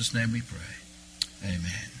 In Jesus' name we pray.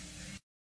 Amen.